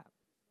trap.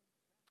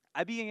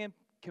 I began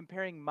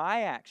comparing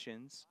my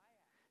actions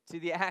to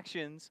the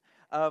actions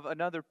of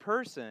another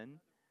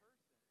person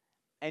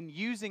and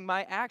using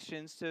my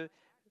actions to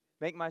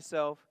make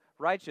myself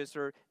righteous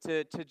or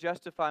to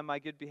justify my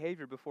good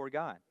behavior before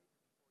God.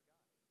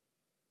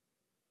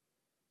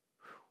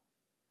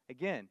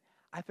 Again,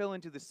 I fell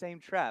into the same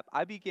trap.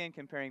 I began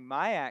comparing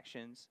my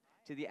actions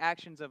to the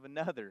actions of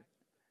another.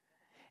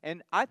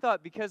 And I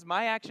thought because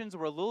my actions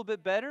were a little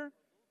bit better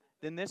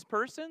than this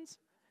person's,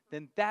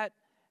 then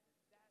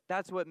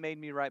that's what made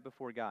me right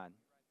before God.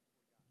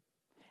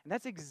 And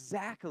that's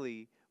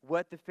exactly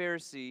what the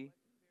Pharisee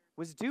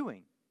was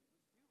doing.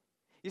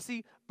 You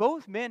see,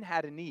 both men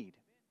had a need,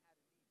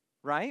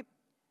 right?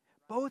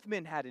 Both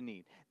men had a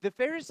need. The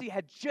Pharisee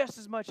had just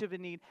as much of a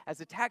need as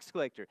the tax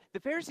collector. The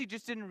Pharisee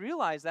just didn't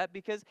realize that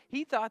because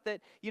he thought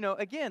that,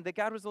 again, that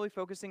God was only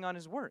focusing on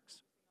his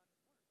works.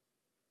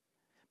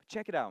 But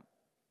check it out.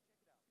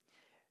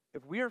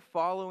 If we are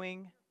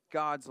following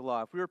God's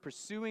law, if we were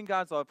pursuing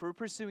God's law, if we were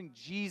pursuing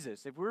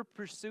Jesus, if we're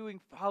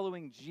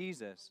following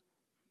Jesus,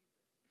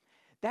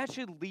 that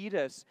should lead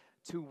us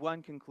to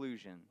one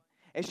conclusion.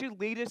 It should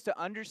lead us to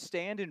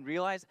understand and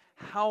realize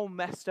how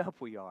messed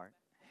up we are.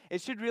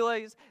 It should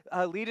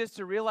lead us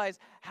to realize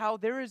how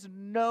there is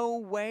no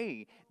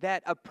way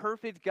that a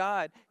perfect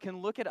God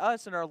can look at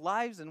us and our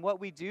lives and what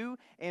we do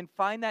and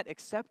find that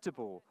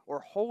acceptable or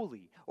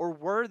holy or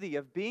worthy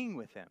of being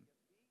with him.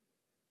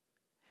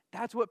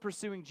 That's what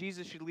pursuing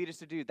Jesus should lead us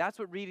to do. That's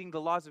what reading the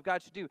laws of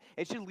God should do.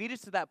 It should lead us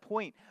to that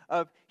point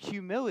of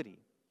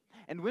humility.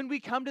 And when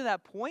we come to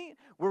that point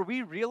where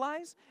we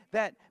realize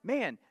that,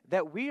 man,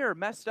 that we are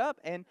messed up,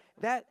 and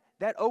that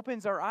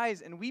opens our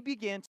eyes, and we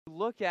begin to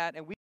look at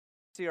and we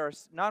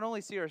not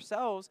only see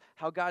ourselves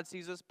how God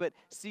sees us, but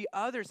see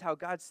others how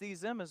God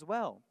sees them as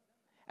well,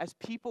 as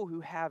people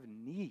who have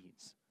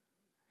needs.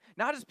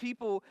 Not as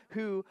people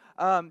who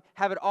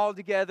have it all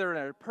together and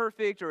are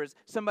perfect, or as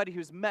somebody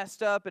who's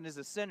messed up and is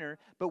a sinner,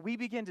 but we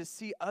begin to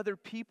see other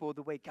people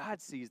the way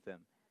God sees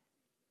them.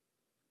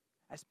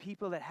 As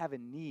people that have a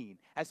need,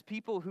 as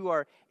people who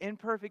are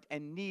imperfect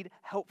and need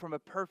help from a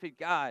perfect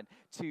God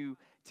to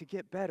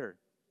get better.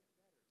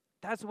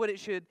 That's what it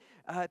should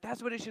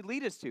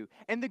lead us to.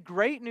 And the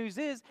great news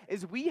is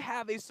we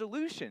have a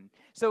solution.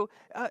 So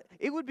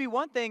it would be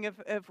one thing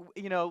if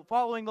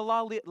following the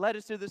law led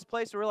us to this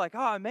place where we're like,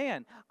 oh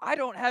man, I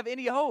don't have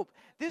any hope.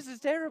 This is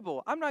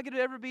terrible. I'm not going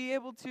to ever be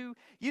able to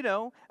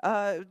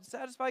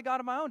satisfy God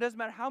on my own. Doesn't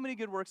matter how many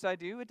good works I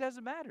do. It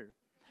doesn't matter.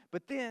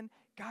 But then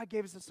God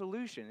gave us a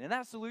solution, and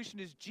that solution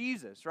is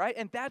Jesus, right?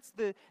 And that's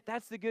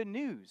the good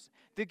news.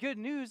 The good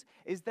news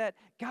is that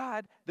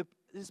God,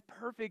 this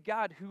perfect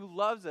God who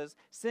loves us,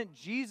 sent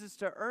Jesus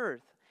to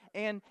earth.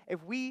 And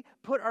if we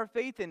put our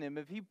faith in him,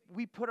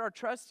 we put our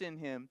trust in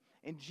him,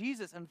 in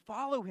Jesus, and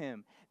follow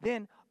him,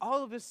 then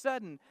all of a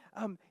sudden,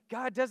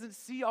 God doesn't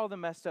see all the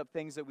messed up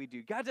things that we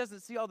do. God doesn't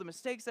see all the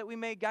mistakes that we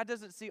make. God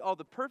doesn't see all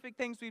the perfect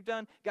things we've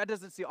done. God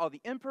doesn't see all the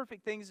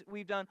imperfect things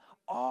we've done.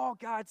 All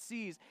God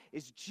sees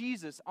is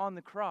Jesus on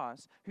the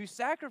cross, who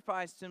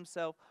sacrificed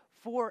himself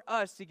for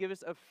us to give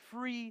us a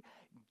free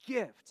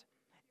gift.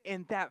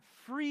 And that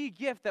free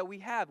gift that we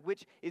have,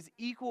 which is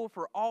equal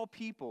for all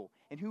people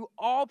and who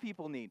all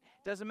people need.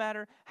 Doesn't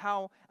matter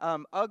how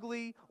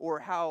ugly or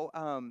how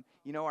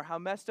or how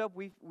messed up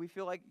we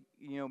feel like,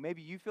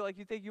 maybe you feel like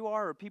you think you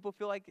are, or people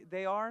feel like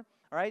they are,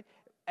 all right?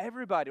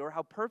 Everybody, or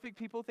how perfect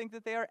people think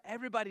that they are,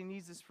 everybody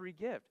needs this free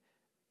gift.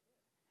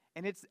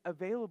 And it's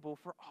available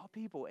for all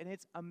people, and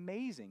it's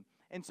amazing.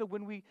 And so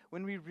when we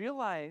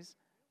realize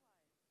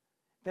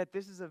that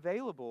this is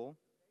available,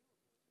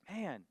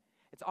 man,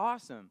 it's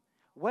awesome.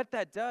 What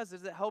that does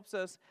is it helps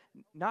us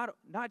not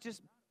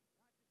just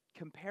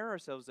compare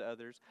ourselves to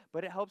others,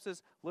 but it helps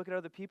us look at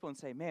other people and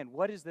say, man,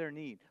 what is their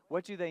need?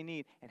 What do they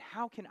need? And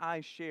how can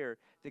I share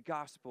the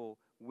gospel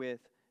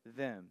with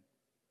them?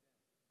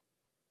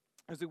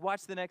 As we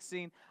watch the next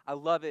scene, I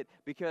love it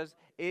because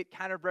it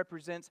kind of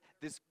represents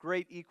this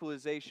great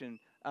equalization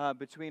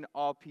between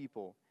all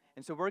people.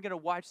 And so we're going to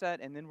watch that,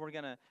 and then we're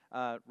going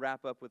to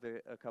wrap up with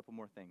a couple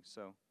more things.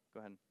 So go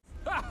ahead.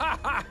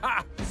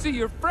 See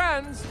your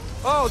friends?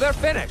 Oh, they're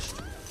finished.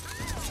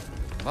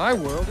 My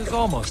world is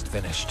almost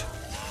finished.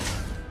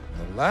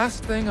 The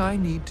last thing I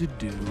need to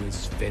do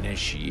is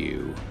finish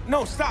you.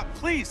 No, stop,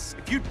 please.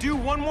 If you do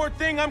one more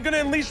thing, I'm gonna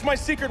unleash my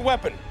secret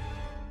weapon.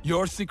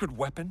 Your secret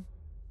weapon?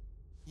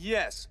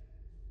 Yes.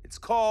 It's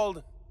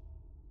called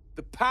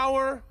the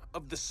power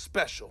of the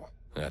special.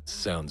 That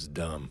sounds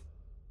dumb.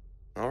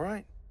 All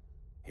right,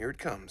 here it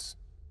comes.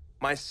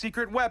 My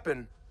secret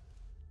weapon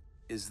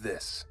is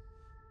this.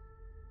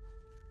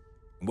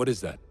 What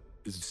is that?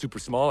 Is it super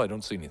small? I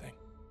don't see anything.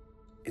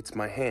 It's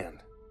my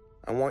hand.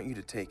 I want you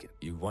to take it.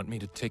 You want me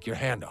to take your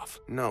hand off?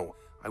 No,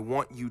 I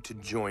want you to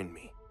join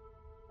me.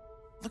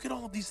 Look at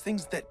all of these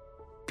things that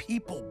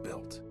people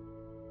built.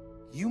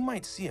 You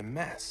might see a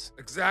mess.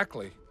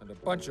 Exactly. And a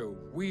bunch of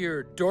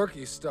weird,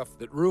 dorky stuff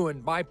that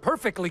ruined my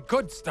perfectly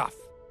good stuff.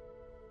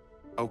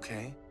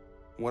 Okay.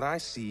 What I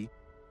see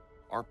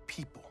are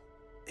people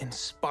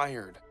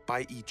inspired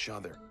by each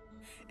other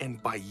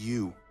and by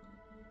you.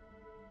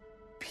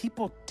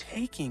 People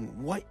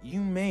taking what you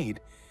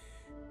made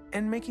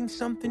and making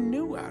something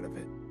new out of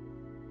it.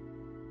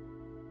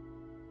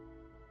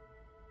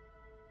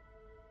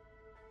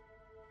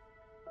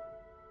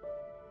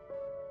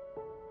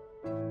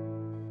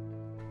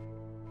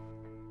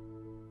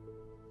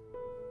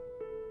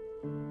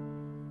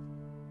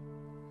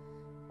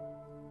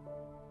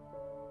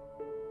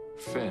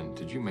 Finn,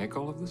 did you make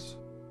all of this?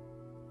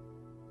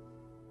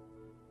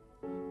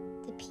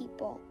 The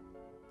people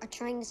are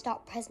trying to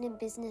stop President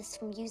Business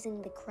from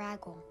using the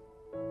Craggle.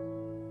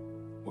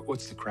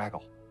 What's the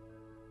Craggle?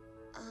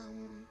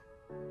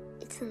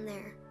 It's in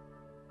there.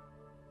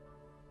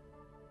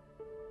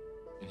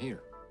 In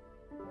here?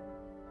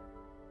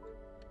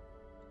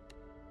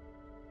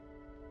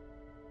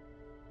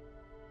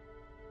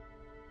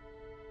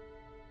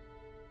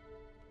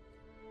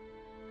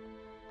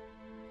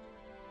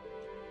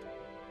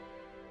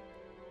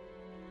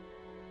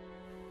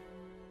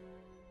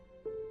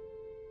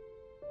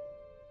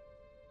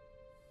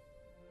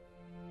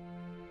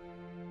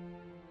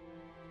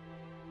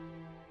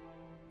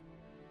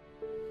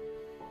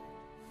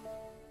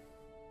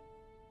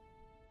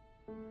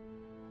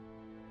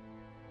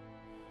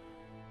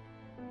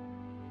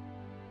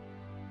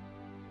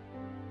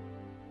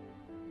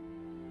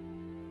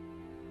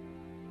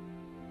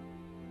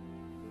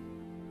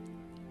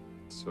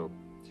 So,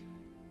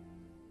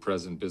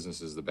 President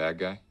Business is the bad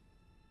guy?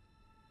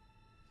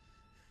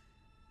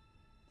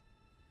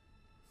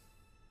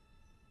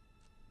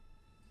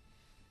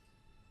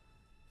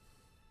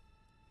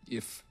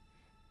 If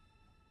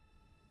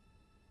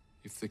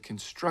the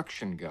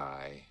construction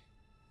guy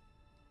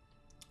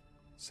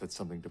said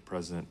something to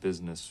President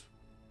Business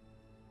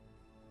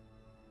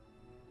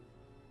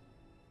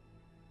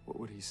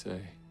would he say?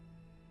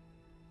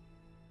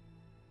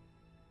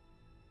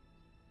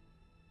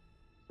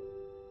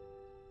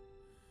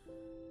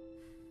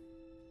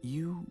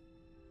 You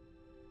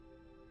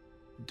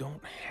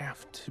don't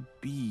have to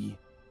be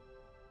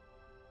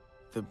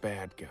the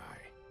bad guy.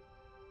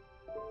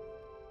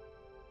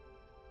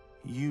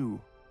 You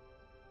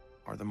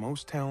are the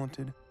most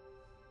talented,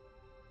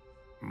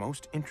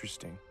 most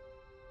interesting,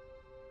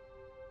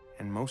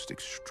 and most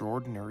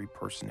extraordinary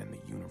person in the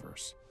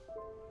universe.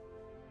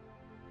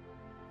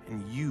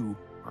 And you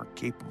are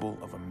capable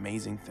of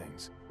amazing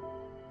things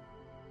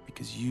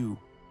because you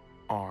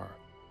are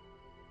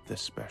the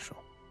special.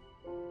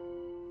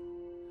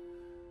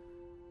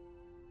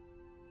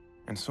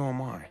 And so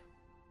am I.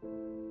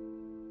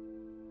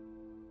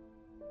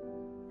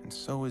 And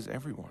so is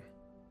everyone.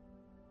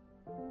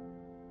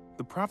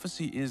 The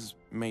prophecy is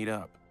made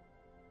up,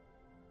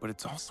 but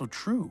it's also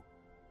true.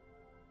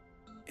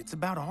 It's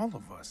about all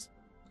of us.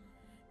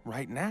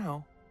 Right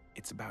now,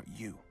 it's about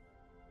you.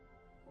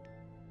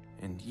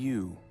 And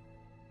you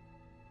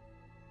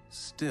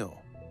still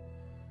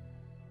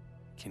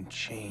can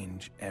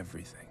change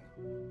everything.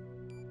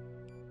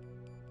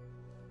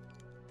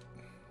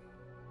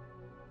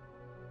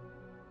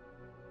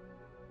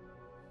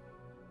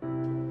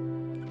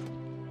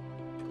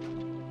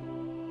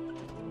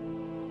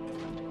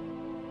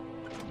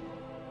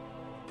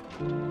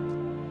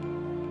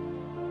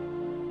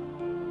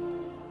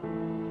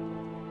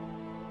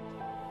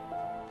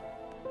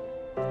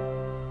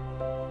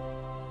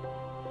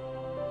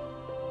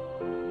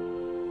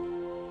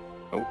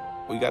 Oh,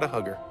 we got a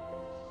hugger.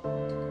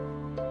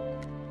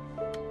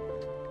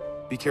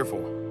 Be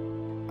careful.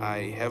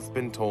 I have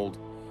been told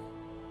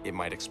it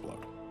might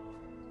explode.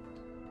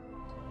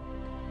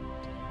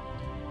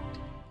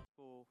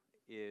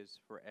 Is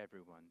for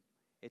everyone.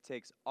 It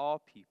takes all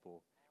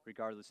people,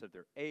 regardless of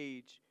their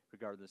age,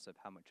 regardless of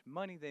how much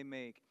money they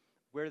make,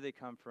 where they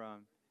come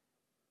from,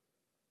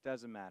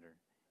 doesn't matter.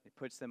 It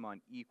puts them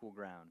on equal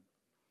ground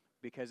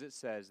because it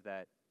says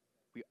that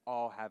we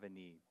all have a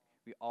need.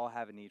 We all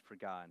have a need for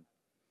God.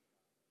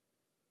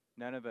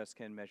 None of us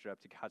can measure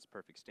up to God's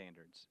perfect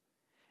standards.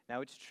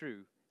 Now, it's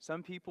true.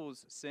 Some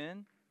people's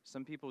sin,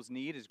 some people's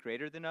need is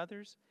greater than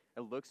others.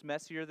 It looks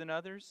messier than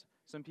others.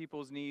 Some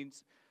people's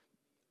needs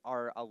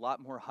are a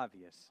lot more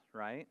obvious,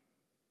 right?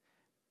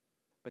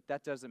 But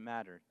that doesn't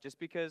matter. Just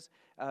because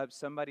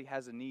somebody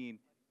has a need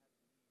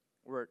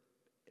where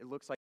it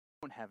looks like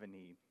they don't have a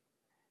need,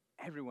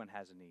 everyone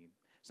has a need.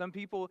 Some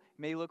people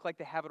may look like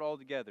they have it all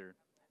together,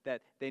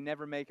 that they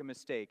never make a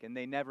mistake and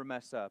they never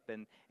mess up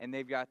and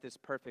they've got this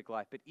perfect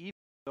life. But even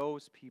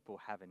those people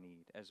have a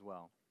need as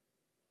well.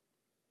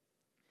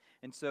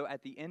 And so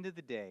at the end of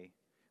the day,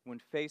 when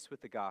faced with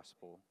the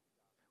gospel,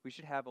 we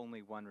should have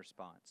only one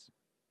response.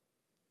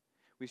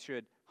 We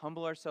should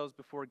humble ourselves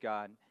before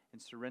God and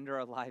surrender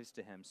our lives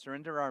to Him,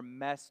 surrender our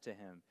mess to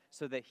Him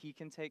so that He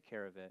can take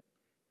care of it.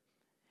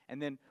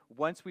 And then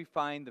once we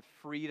find the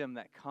freedom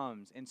that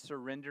comes in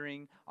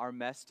surrendering our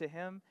mess to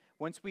Him,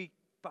 once we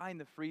find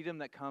the freedom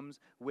that comes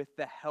with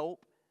the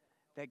help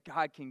that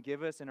God can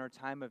give us in our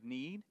time of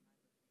need,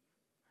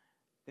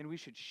 then we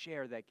should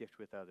share that gift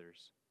with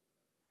others.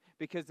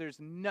 Because there's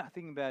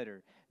nothing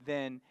better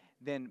than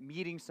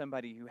meeting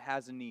somebody who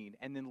has a need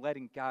and then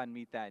letting God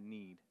meet that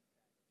need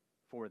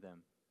for them.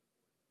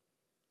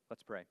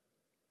 Let's pray.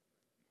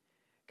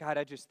 God,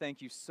 I just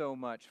thank you so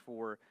much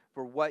for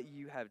what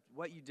you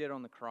did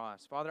on the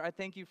cross. Father, I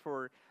thank you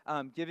for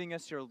giving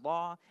us your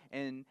law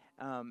and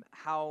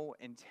how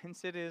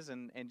intense it is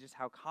and just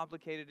how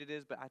complicated it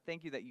is. But I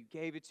thank you that you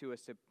gave it to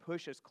us to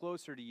push us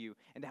closer to you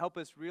and to help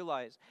us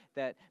realize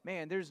that,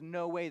 man, there's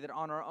no way that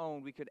on our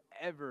own we could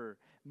ever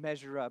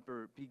measure up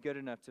or be good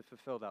enough to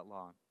fulfill that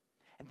law.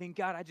 And then,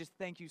 God, I just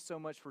thank you so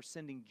much for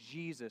sending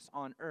Jesus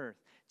on earth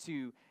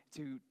to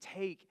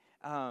take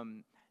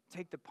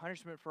the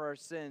punishment for our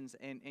sins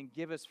and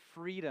give us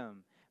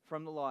freedom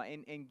from the law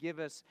and give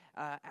us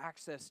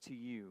access to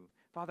you.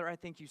 Father, I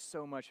thank you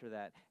so much for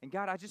that. And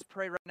God, I just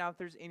pray right now if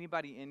there's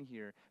anybody in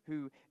here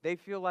who they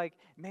feel like,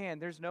 man,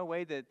 there's no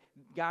way that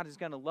God is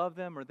going to love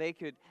them, or they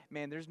could,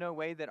 man, there's no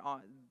way that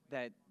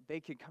they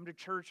could come to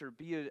church or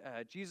be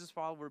a Jesus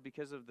follower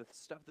because of the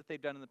stuff that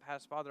they've done in the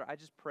past. Father, I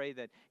just pray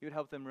that you would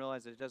help them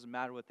realize that it doesn't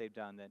matter what they've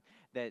done,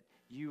 that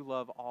you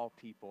love all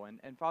people.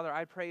 And Father,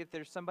 I pray if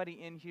there's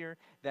somebody in here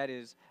that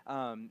is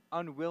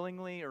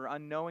unwillingly or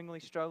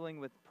unknowingly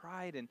struggling with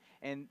pride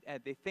and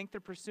they think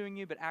they're pursuing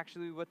you, but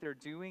actually what they're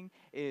doing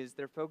is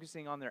they're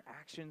focusing on their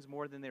actions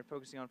more than they're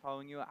focusing on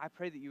following you. I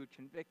pray that you would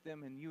convict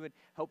them and you would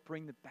help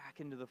bring them back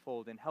into the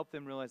fold and help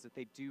them realize that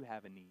they do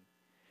have a need.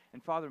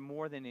 And Father,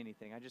 more than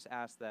anything, I just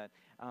ask that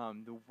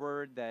the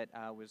word that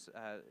was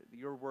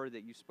your word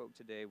that you spoke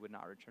today would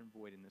not return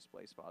void in this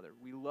place, Father.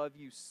 We love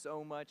you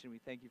so much, and we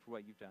thank you for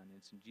what you've done.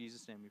 It's in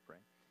Jesus' name we pray.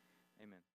 Amen.